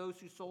seats of those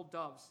who sold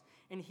doves.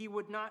 And he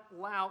would not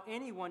allow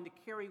anyone to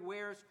carry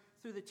wares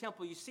through the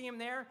temple. You see him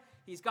there?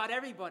 He's got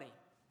everybody.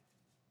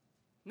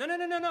 No,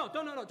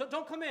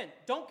 don't come in.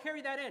 Don't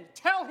carry that in.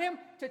 Tell him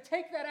to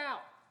take that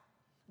out.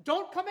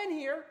 Don't come in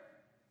here.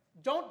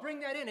 Don't bring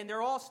that in. And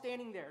they're all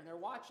standing there, and they're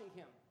watching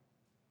him.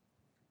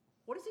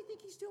 What does he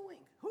think he's doing?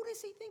 Who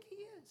does he think he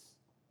is?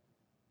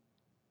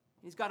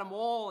 He's got them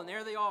all, and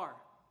there they are.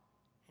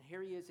 And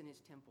here he is in his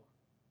temple.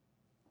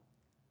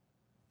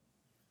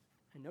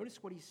 And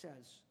notice what he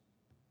says.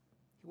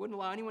 He wouldn't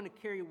allow anyone to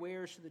carry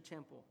wares to the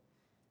temple.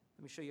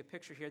 Let me show you a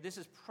picture here. This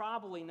is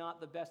probably not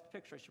the best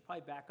picture. I should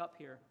probably back up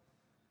here.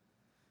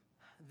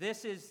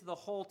 This is the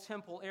whole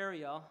temple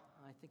area.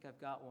 I think I've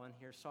got one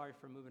here. Sorry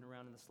for moving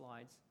around in the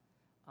slides.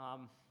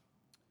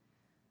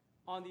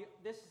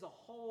 This is a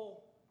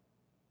whole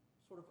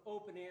sort of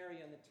open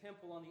area in the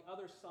temple. On the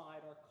other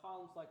side are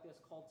columns like this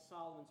called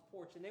Solomon's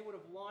Porch. And they would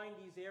have lined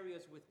these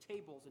areas with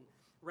tables. And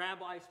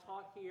rabbis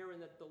taught here,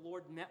 and that the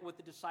Lord met with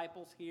the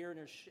disciples here in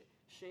their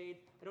shade.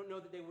 I don't know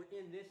that they were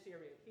in this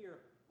area here.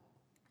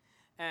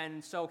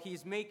 And so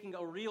he's making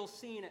a real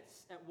scene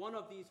at one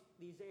of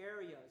these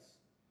areas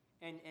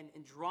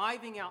and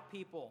driving out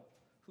people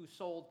who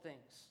sold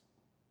things.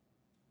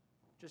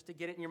 just to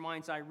get it in your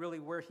mind's eye really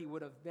where he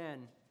would have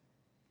been.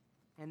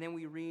 And then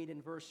we read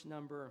in verse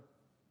number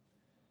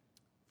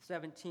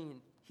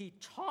 17, he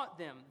taught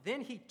them.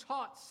 Then he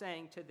taught,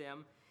 saying to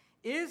them,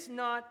 Is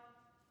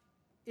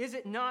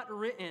it not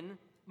written,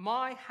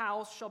 my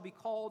house shall be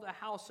called a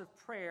house of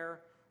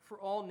prayer for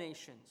all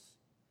nations,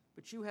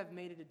 but you have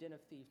made it a den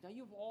of thieves. Now,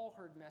 you've all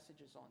heard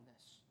messages on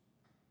this.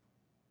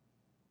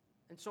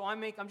 And so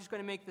I'm just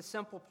going to make the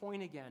simple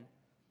point again.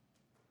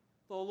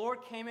 The Lord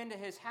came into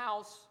his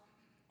house,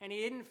 and he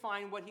didn't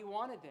find what he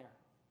wanted there.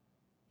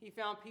 He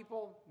found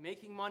people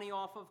making money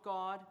off of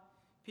God,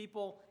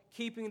 people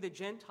keeping the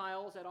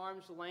Gentiles at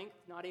arm's length,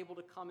 not able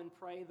to come and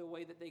pray the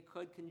way that they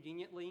could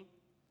conveniently,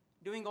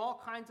 doing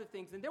all kinds of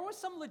things. And there was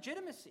some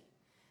legitimacy.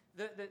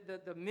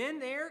 The men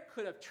there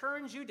could have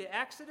turned you to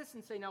Exodus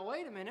and say, now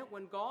wait a minute,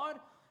 when God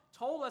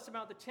told us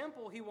about the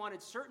temple, he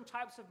wanted certain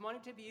types of money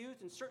to be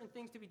used and certain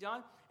things to be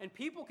done, and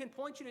people can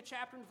point you to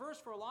chapter and verse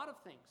for a lot of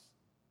things.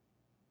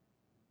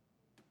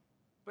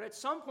 But at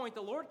some point,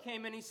 the Lord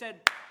came in and he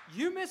said,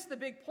 you missed the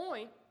big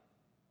point,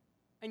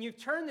 and you've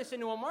turned this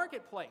into a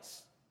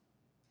marketplace.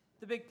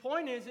 The big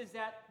point is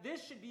that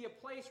this should be a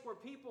place where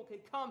people can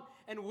come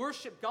and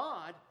worship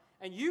God,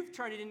 and you've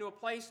turned it into a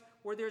place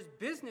where there's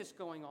business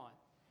going on.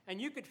 And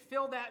you could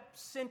fill that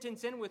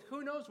sentence in with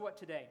who knows what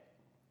today.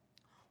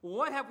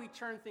 What have we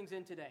turned things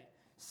in today?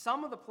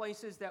 Some of the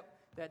places that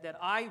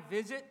I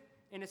visit,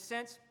 in a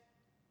sense,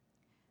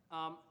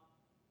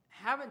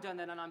 haven't done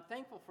that, and I'm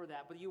thankful for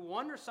that. But you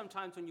wonder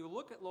sometimes when you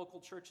look at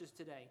local churches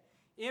today,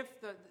 if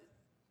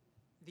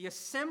the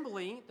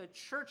assembly, the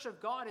church of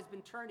God, has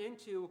been turned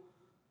into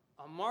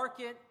a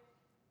market,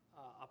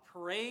 a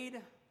parade,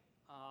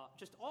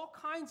 just all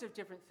kinds of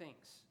different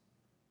things.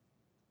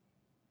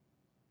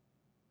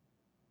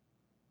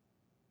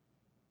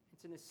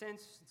 It's in a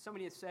sense,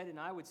 somebody has said, and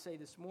I would say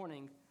this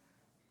morning,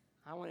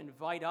 I want to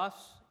invite us,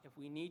 if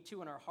we need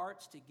to, in our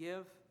hearts, to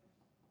give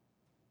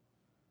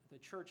the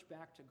church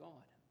back to God.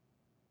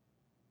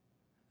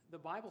 The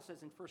Bible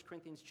says in 1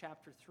 Corinthians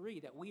chapter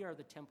 3 that we are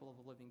the temple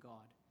of the living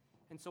God.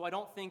 And so I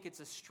don't think it's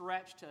a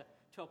stretch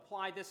to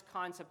apply this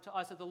concept to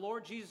us. If the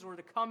Lord Jesus were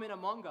to come in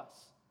among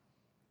us,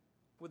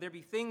 would there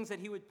be things that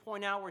he would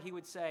point out where he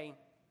would say,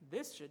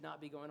 this should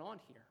not be going on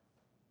here?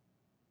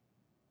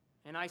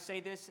 And I say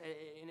this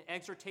in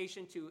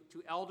exhortation to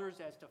elders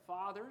as to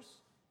fathers.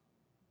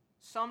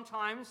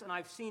 Sometimes, and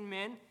I've seen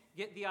men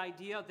get the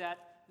idea that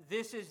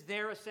this is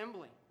their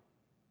assembly.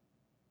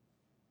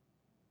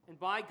 And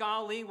by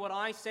golly, what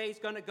I say is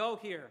going to go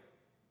here.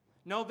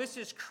 No, this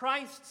is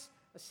Christ's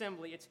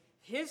assembly. It's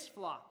his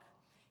flock.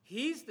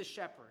 He's the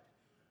shepherd.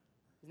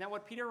 Isn't that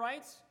what Peter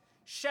writes?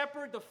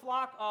 Shepherd the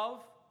flock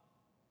of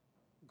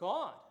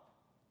God.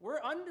 We're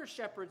under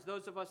shepherds,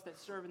 those of us that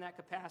serve in that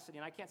capacity.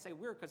 And I can't say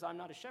we're because I'm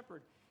not a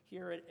shepherd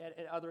here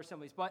at other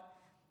assemblies. But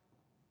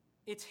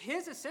it's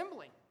his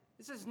assembly.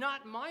 This is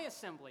not my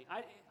assembly.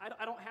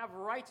 I don't have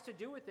rights to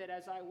do with it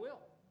as I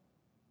will.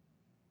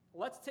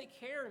 Let's take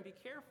care and be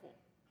careful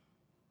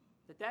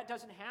that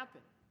doesn't happen.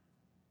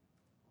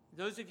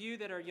 Those of you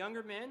that are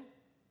younger men,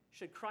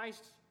 should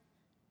Christ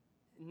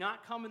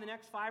not come in the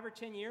next 5 or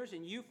 10 years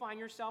and you find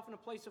yourself in a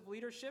place of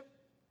leadership,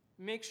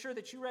 make sure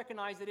that you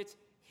recognize that it's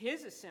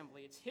his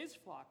assembly, it's his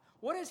flock.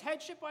 What is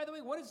headship, by the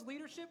way? What is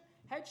leadership?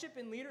 Headship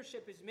and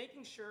leadership is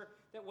making sure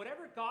that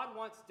whatever God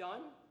wants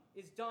done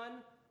is done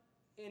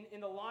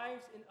in the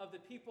lives of the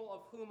people of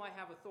whom I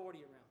have authority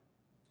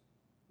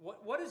around.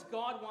 What does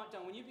God want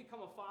done? When you become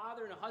a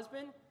father and a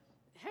husband,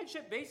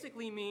 headship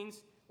basically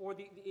means,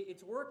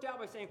 it's worked out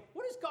by saying,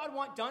 what does God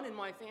want done in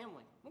my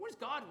family? What does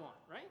God want,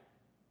 right?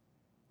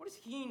 What does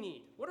he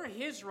need? What are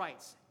his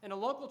rights? In a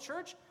local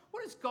church,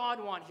 what does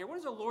God want here? What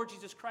does the Lord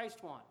Jesus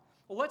Christ want?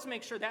 Well, let's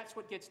make sure that's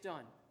what gets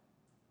done.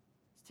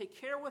 Let's take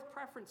care with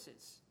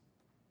preferences.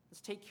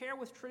 Let's take care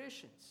with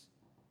traditions.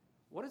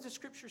 What does the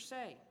Scripture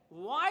say?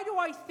 Why do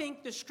I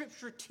think the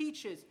Scripture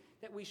teaches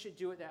that we should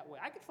do it that way?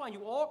 I could find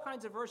you all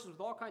kinds of verses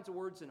with all kinds of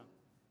words in them.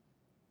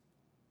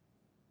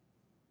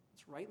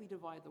 Let's rightly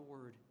divide the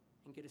word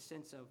and get a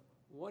sense of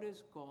what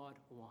does God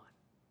want?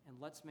 And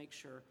let's make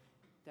sure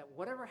that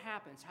whatever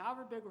happens,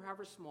 however big or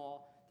however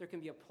small, there can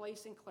be a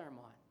place in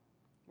Claremont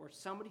where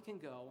somebody can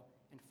go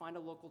and find a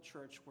local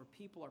church where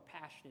people are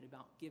passionate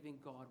about giving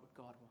God what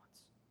God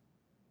wants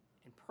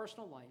in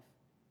personal life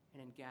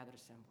and in gathered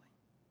assembly.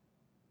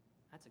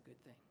 That's a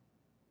good thing.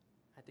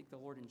 I think the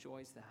Lord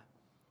enjoys that.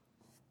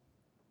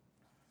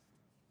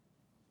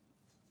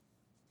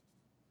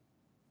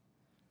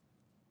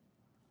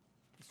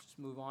 Let's just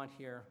move on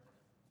here.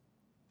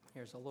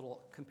 Here's a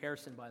little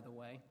comparison, by the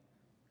way.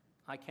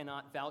 I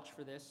cannot vouch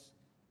for this,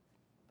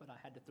 but I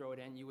had to throw it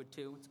in. You would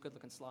too. It's a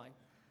good-looking slide.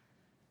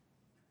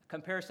 A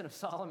comparison of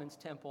Solomon's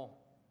temple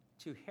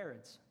to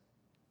Herod's.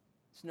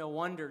 It's no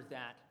wonder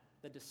that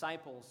the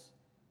disciples,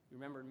 you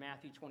remember in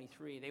Matthew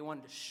 23, they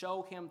wanted to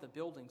show him the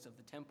buildings of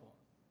the temple.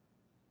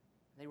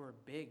 They were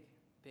big,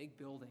 big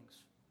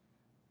buildings.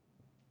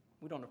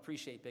 We don't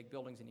appreciate big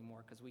buildings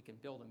anymore because we can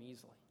build them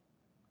easily.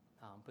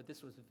 But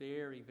this was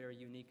very, very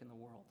unique in the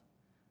world.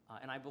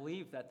 And I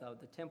believe that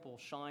the temple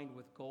shined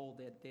with gold.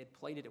 They had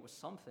plated it with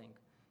something,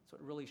 so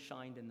it really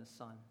shined in the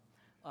sun.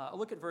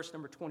 Look at verse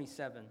number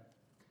 27.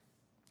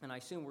 And I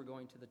assume we're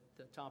going to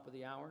the top of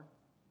the hour.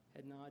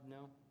 Head nod,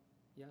 no?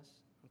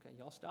 Yes? Okay,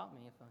 y'all stop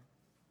me if I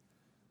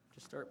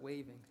just start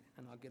waving,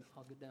 and I'll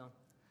get down.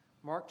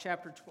 Mark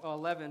chapter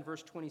 11,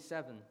 verse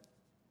 27.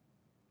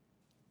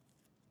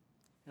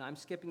 And I'm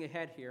skipping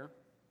ahead here.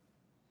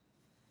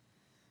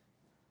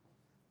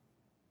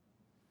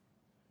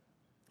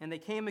 And they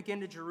came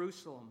again to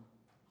Jerusalem.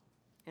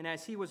 And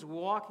as he was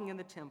walking in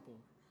the temple,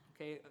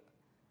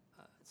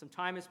 some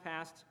time has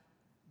passed,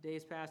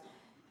 days passed.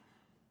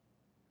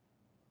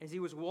 As he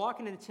was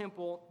walking in the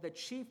temple, the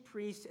chief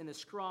priests and the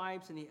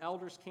scribes and the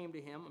elders came to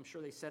him. I'm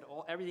sure they set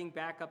everything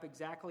back up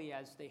exactly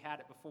as they had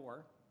it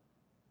before,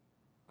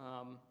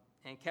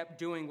 and kept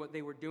doing what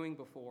they were doing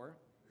before.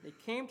 They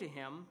came to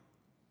him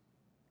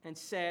and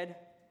said,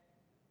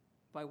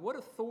 "By what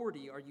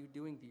authority are you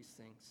doing these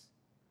things?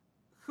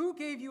 Who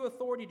gave you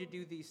authority to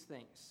do these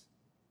things?"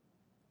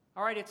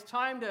 All right, it's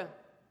time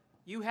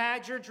you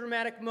had your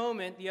dramatic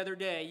moment the other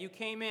day. You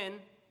came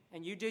in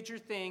and you did your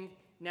thing.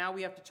 Now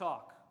we have to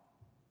talk.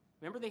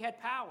 Remember, they had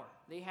power.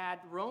 They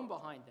had Rome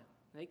behind them.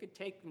 They could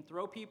take and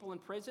throw people in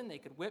prison. They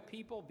could whip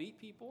people, beat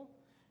people.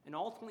 And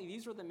ultimately,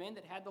 these were the men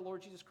that had the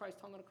Lord Jesus Christ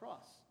hung on a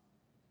cross.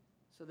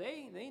 So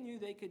they knew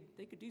they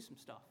could do some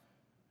stuff.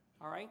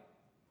 All right?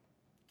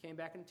 Came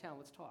back into town.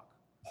 Let's talk.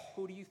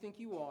 Who do you think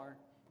you are,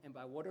 and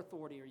by what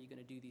authority are you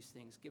going to do these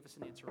things? Give us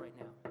an answer right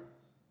now.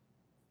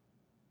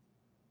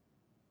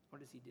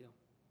 What does he do?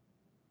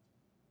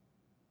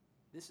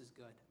 This is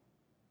good.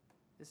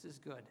 This is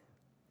good.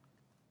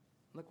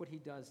 Look what he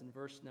does in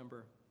verse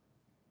number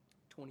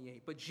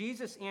 28. But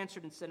Jesus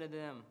answered and said to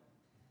them,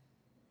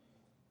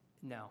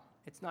 "No,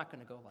 it's not going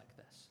to go like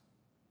this."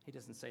 He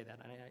doesn't say that.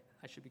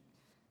 I should be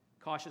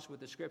cautious with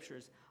the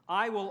scriptures.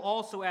 "I will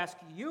also ask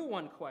you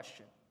one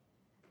question.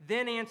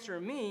 Then answer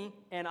me,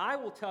 and I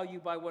will tell you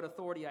by what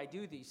authority I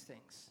do these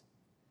things.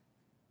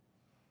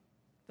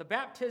 The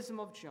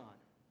baptism of John,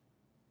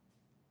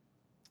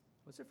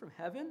 was it from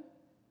heaven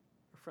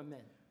or from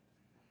men?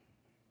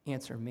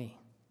 Answer me.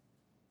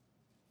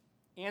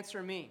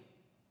 Answer me."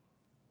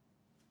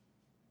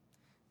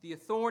 The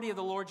authority of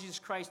the Lord Jesus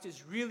Christ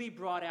is really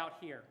brought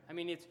out here. I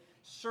mean, it's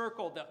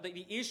circled.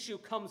 The issue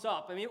comes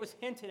up. I mean, it was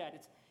hinted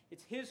at.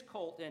 It's his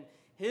cult and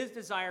his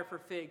desire for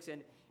figs,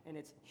 and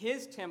it's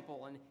his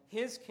temple and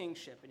his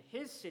kingship and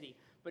his city.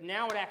 But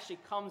now it actually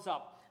comes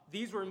up.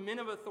 These were men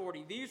of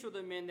authority. These were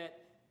the men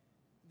that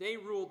they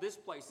ruled this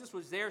place. This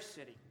was their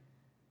city.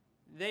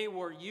 They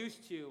were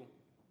used to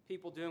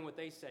people doing what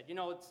they said. You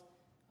know,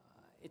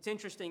 it's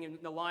interesting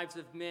in the lives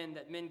of men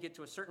that men get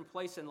to a certain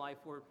place in life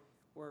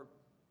where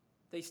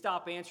they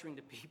stop answering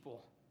to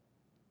people.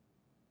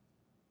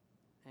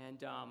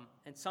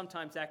 And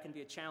sometimes that can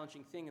be a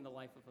challenging thing in the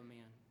life of a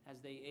man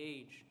as they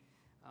age.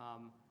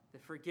 They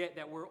forget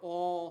that we're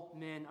all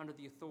men under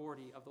the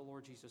authority of the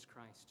Lord Jesus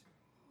Christ.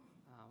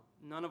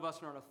 None of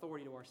us are an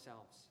authority to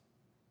ourselves.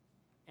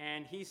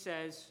 And he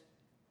says,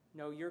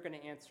 "No, you're going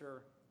to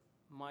answer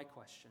my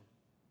question."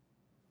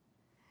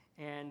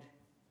 And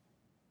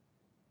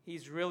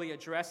he's really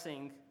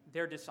addressing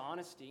their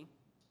dishonesty.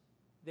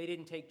 They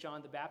didn't take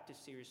John the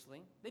Baptist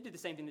seriously. They did the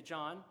same thing to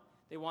John.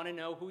 They want to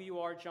know who you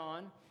are,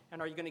 John,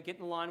 and are you going to get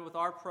in line with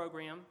our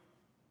program?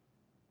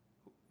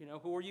 You know,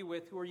 who are you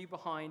with? Who are you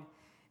behind?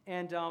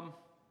 And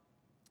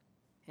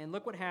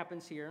look what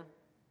happens here.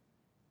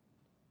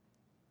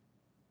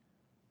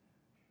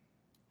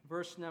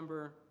 Verse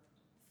number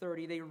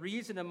 30, they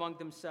reasoned among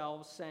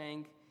themselves,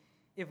 saying,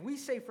 "If we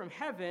say from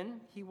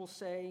heaven, he will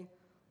say,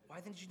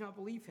 'Why then did you not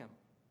believe him?'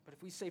 But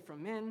if we say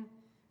from men,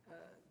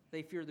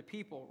 they fear the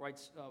people,"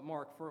 writes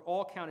Mark, "for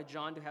all counted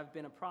John to have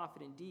been a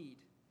prophet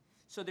indeed."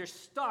 So they're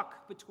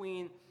stuck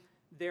between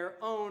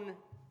their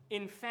own,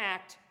 in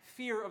fact,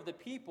 fear of the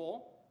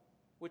people,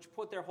 which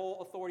put their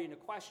whole authority into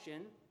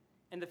question,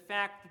 and the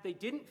fact that they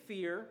didn't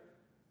fear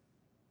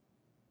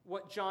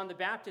what John the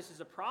Baptist as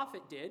a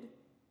prophet did.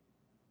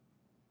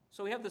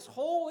 So we have this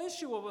whole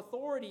issue of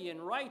authority and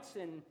rights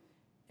and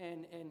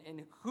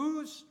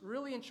who's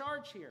really in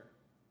charge here.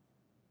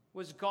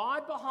 Was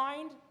God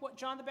behind what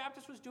John the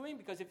Baptist was doing?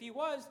 Because if he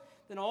was,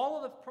 then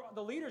all of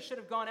the leaders should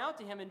have gone out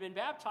to him and been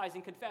baptized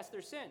and confessed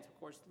their sins. Of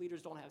course,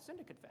 leaders don't have sin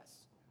to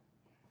confess.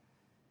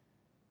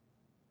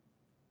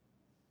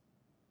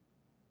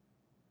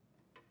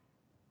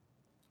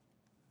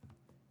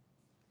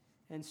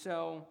 And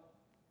so,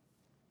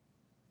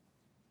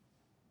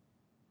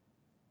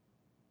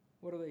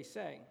 what do they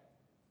say?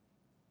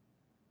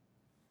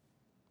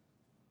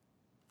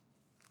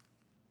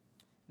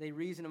 They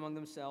reason among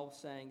themselves,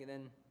 saying, and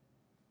then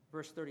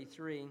verse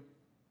 33,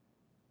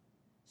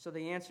 so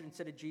they answered and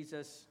said to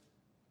Jesus,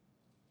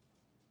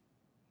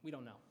 "We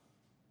don't know.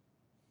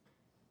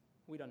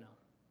 We don't know.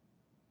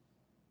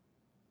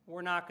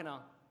 We're not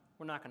gonna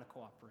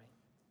cooperate."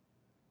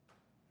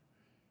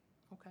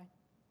 Okay.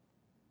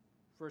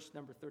 Verse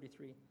number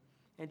 33.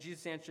 And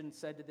Jesus answered and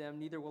said to them,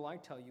 "Neither will I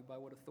tell you by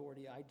what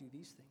authority I do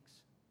these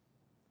things."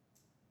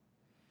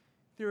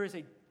 There is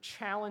a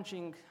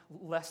challenging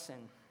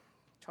lesson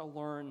to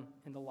learn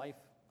in the life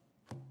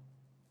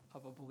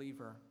of a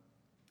believer.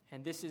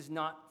 And this is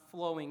not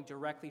flowing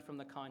directly from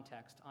the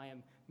context. I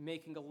am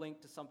making a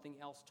link to something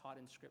else taught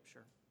in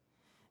Scripture.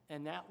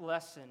 And that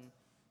lesson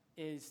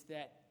is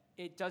that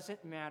it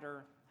doesn't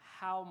matter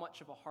how much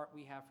of a heart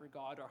we have for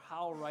God or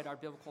how right our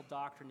biblical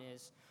doctrine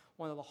is.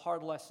 One of the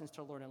hard lessons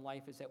to learn in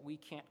life is that we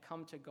can't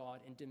come to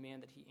God and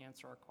demand that He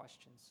answer our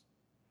questions.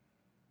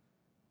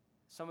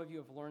 Some of you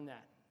have learned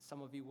that.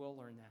 Some of you will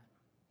learn that.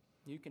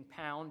 You can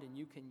pound and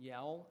you can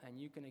yell and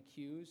you can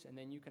accuse and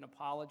then you can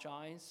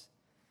apologize.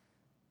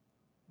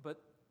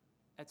 But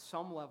at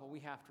some level, we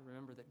have to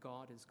remember that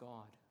God is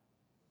God.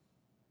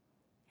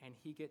 And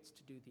He gets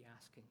to do the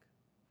asking.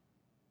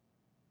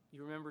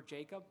 You remember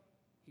Jacob?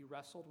 He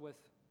wrestled with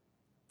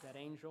that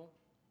angel,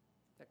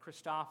 that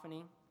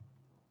Christophany.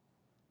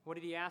 What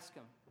did he ask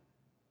him?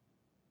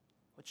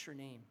 What's your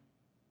name?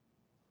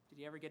 Did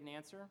he ever get an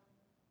answer?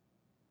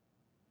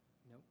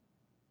 Nope.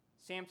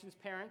 Samson's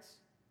parents,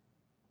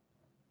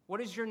 what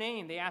is your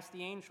name? They asked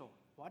the angel.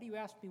 Why do you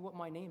ask me what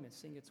my name is?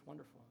 Saying it's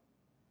wonderful.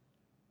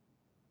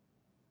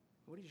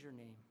 What is your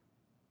name?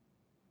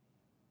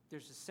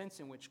 There's a sense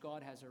in which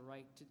God has a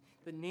right to.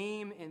 The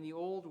name in the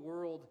old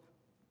world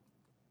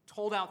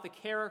told out the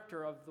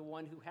character of the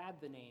one who had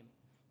the name.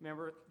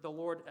 Remember, the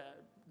Lord,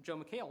 Joe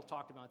McHale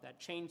talked about that,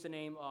 changed the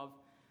name of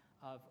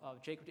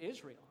Jacob to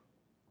Israel.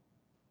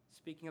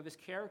 Speaking of his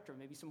character,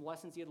 maybe some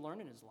lessons he had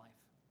learned in his life.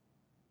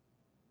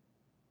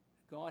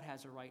 God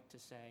has a right to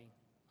say,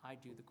 I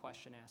do the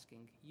question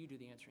asking, you do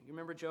the answering. You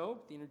remember Job,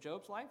 the end of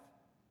Job's life?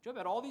 Job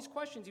had all these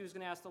questions he was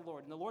going to ask the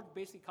Lord. And the Lord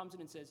basically comes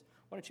in and says,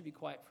 why don't you be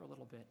quiet for a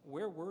little bit?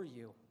 Where were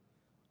you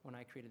when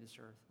I created this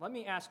earth? Let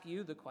me ask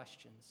you the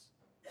questions.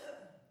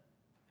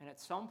 And at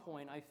some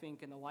point, I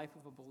think in the life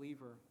of a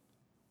believer,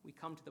 we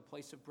come to the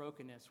place of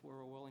brokenness where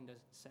we're willing to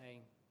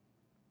say,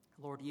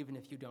 Lord, even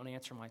if you don't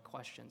answer my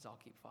questions, I'll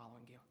keep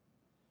following you.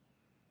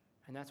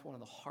 And that's one of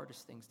the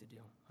hardest things to do.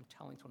 I'm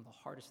telling you, it's one of the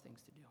hardest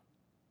things to do.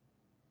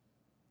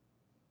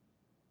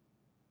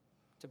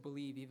 To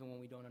believe even when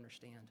we don't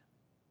understand.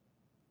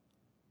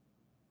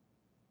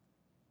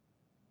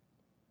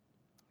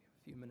 We have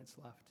a few minutes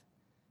left.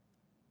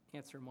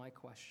 Answer my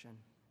question.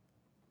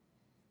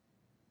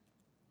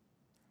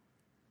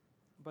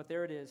 But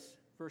there it is,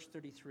 verse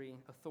 33,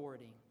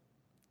 authority.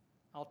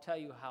 I'll tell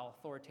you how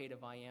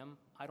authoritative I am.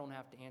 I don't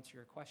have to answer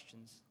your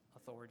questions,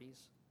 authorities.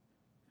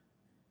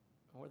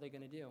 What are they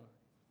going to do?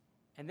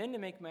 And then to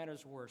make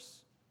matters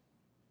worse,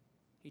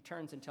 he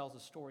turns and tells a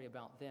story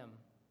about them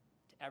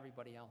to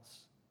everybody else.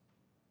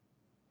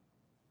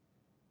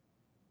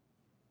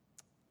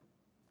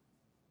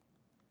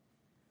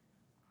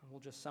 And we'll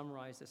just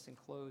summarize this and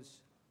close.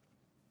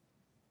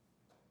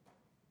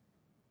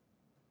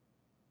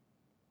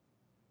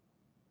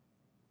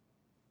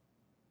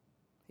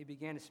 He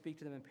began to speak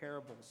to them in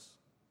parables.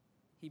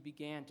 He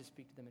began to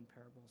speak to them in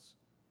parables.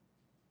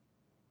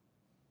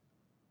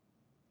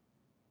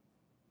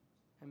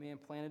 A man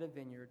planted a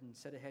vineyard and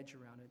set a hedge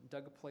around it and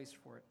dug a place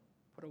for it,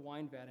 put a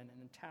wine vat in it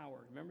and a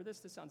tower. Remember this?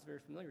 This sounds very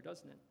familiar,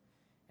 doesn't it?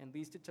 And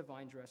leased it to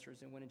vine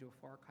dressers and went into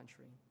a far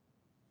country.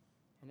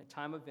 And at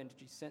time of vintage,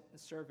 he sent the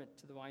servant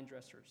to the vine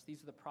dressers.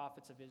 These are the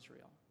prophets of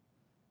Israel.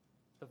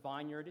 The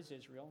vineyard is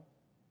Israel.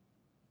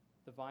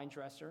 The vine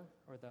dresser,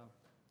 or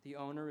the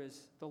owner,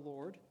 is the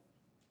Lord.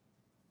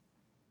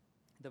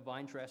 The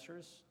vine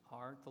dressers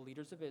are the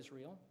leaders of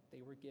Israel.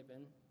 They were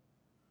given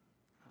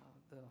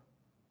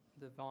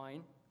the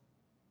vine.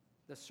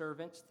 The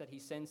servants that he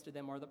sends to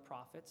them are the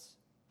prophets.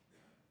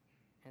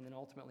 And then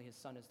ultimately his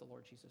son is the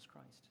Lord Jesus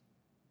Christ.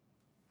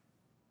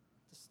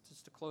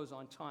 Just to close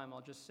on time,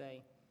 I'll just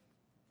say,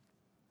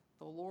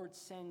 the Lord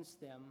sends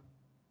them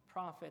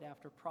prophet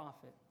after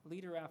prophet,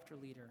 leader after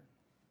leader.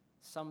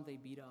 Some they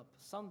beat up,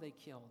 some they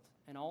killed.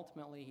 And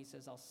ultimately, he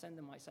says, I'll send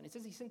them my son. He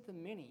says he sent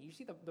them many. You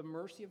see the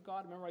mercy of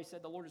God? Remember I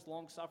said the Lord is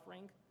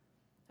long-suffering?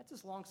 That's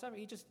his long-suffering.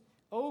 He just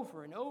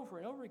over and over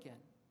and over again.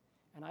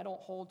 And I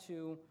don't hold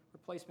to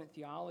replacement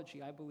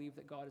theology. I believe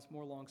that God is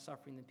more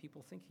long-suffering than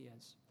people think he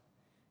is.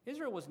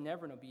 Israel was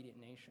never an obedient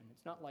nation.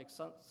 It's not like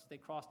they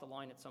crossed the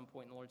line at some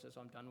point and the Lord says,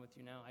 I'm done with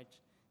you now.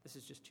 This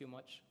is just too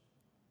much.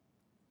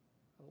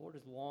 The Lord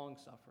is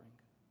long-suffering.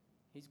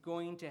 He's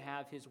going to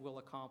have his will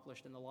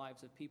accomplished in the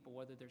lives of people,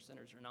 whether they're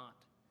sinners or not.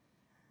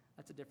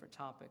 That's a different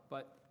topic.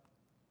 But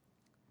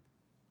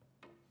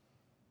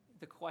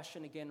the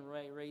question again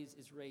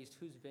is raised,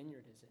 whose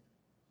vineyard is it?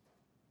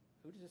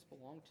 Who does this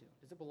belong to?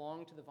 Does it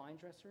belong to the vine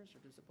dressers or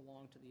does it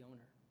belong to the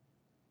owner?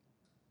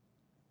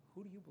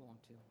 Who do you belong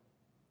to?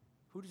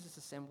 Who does this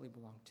assembly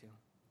belong to?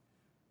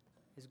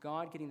 Is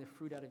God getting the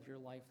fruit out of your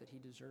life that he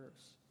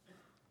deserves?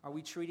 Are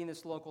we treating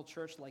this local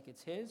church like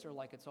it's his or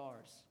like it's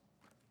ours?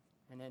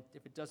 And then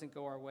if it doesn't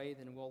go our way,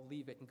 then we'll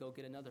leave it and go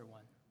get another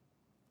one.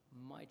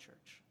 My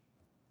church,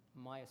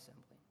 my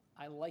assembly.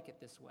 I like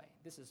it this way.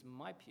 This is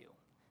my pew.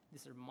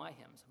 These are my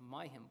hymns,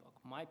 my hymn book,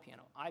 my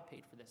piano. I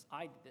paid for this.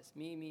 I did this.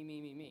 Me, me, me,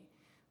 me, me.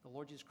 The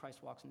Lord Jesus Christ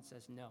walks in and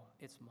says, no,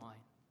 it's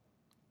mine.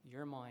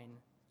 You're mine.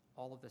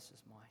 All of this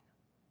is mine.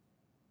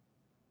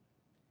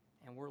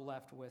 And we're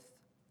left with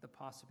the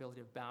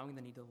possibility of bowing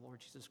the knee to the Lord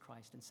Jesus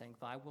Christ and saying,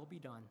 thy will be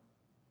done,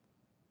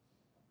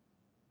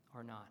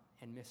 or not,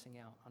 and missing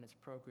out on his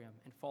program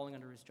and falling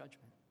under his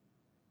judgment.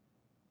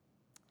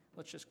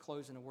 Let's just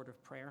close in a word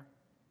of prayer.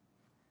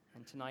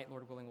 And tonight,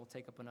 Lord willing, we'll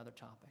take up another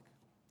topic.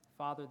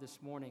 Father, this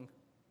morning,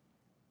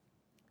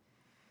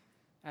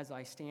 as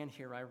I stand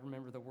here, I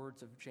remember the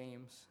words of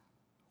James,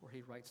 where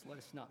he writes, let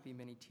us not be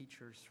many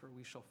teachers, for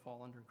we shall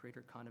fall under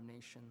greater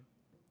condemnation.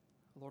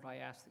 Lord, I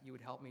ask that you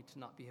would help me to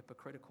not be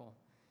hypocritical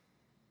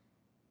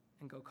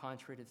and go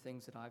contrary to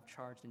things that I've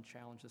charged and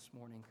challenged this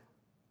morning.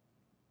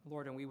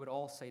 Lord, and we would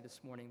all say this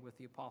morning with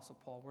the Apostle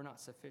Paul, we're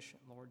not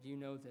sufficient, Lord. You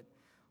know that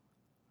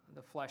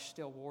the flesh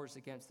still wars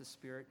against the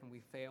Spirit, and we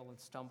fail and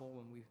stumble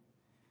when we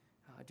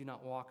do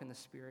not walk in the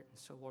Spirit. And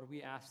so, Lord,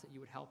 we ask that you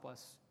would help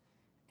us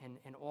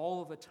in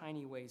all of the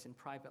tiny ways in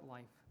private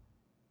life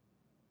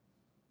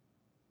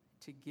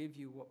to give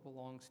you what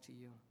belongs to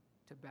you,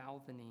 to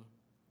bow the knee.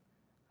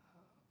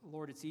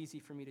 Lord, it's easy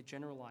for me to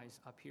generalize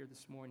up here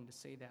this morning to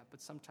say that,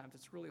 but sometimes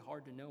it's really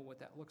hard to know what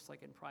that looks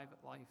like in private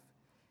life.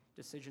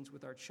 Decisions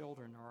with our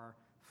children or our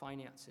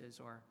finances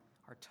or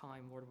our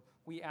time. Lord,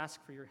 we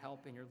ask for your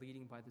help and your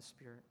leading by the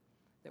Spirit,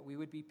 that we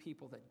would be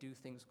people that do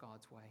things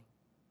God's way,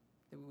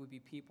 that we would be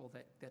people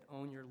that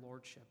own your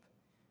lordship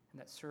and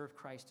that serve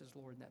Christ as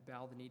Lord and that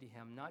bow the knee to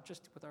him, not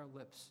just with our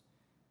lips,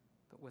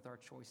 but with our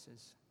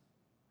choices.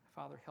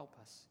 Father, help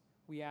us.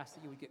 We ask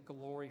that you would get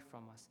glory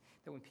from us,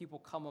 that when people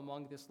come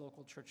among this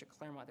local church at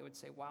Claremont, they would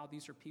say, wow,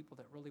 these are people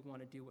that really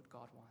want to do what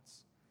God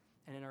wants.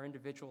 And in our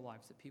individual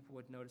lives, that people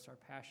would notice our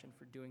passion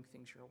for doing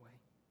things your way.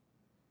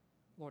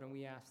 Lord, and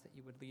we ask that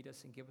you would lead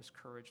us and give us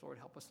courage. Lord,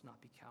 help us not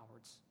be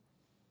cowards.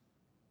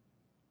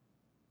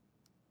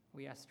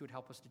 We ask that you would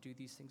help us to do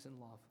these things in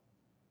love,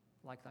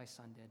 like thy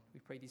Son did. We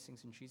pray these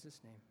things in Jesus'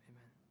 name.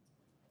 Amen.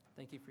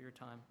 Thank you for your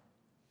time.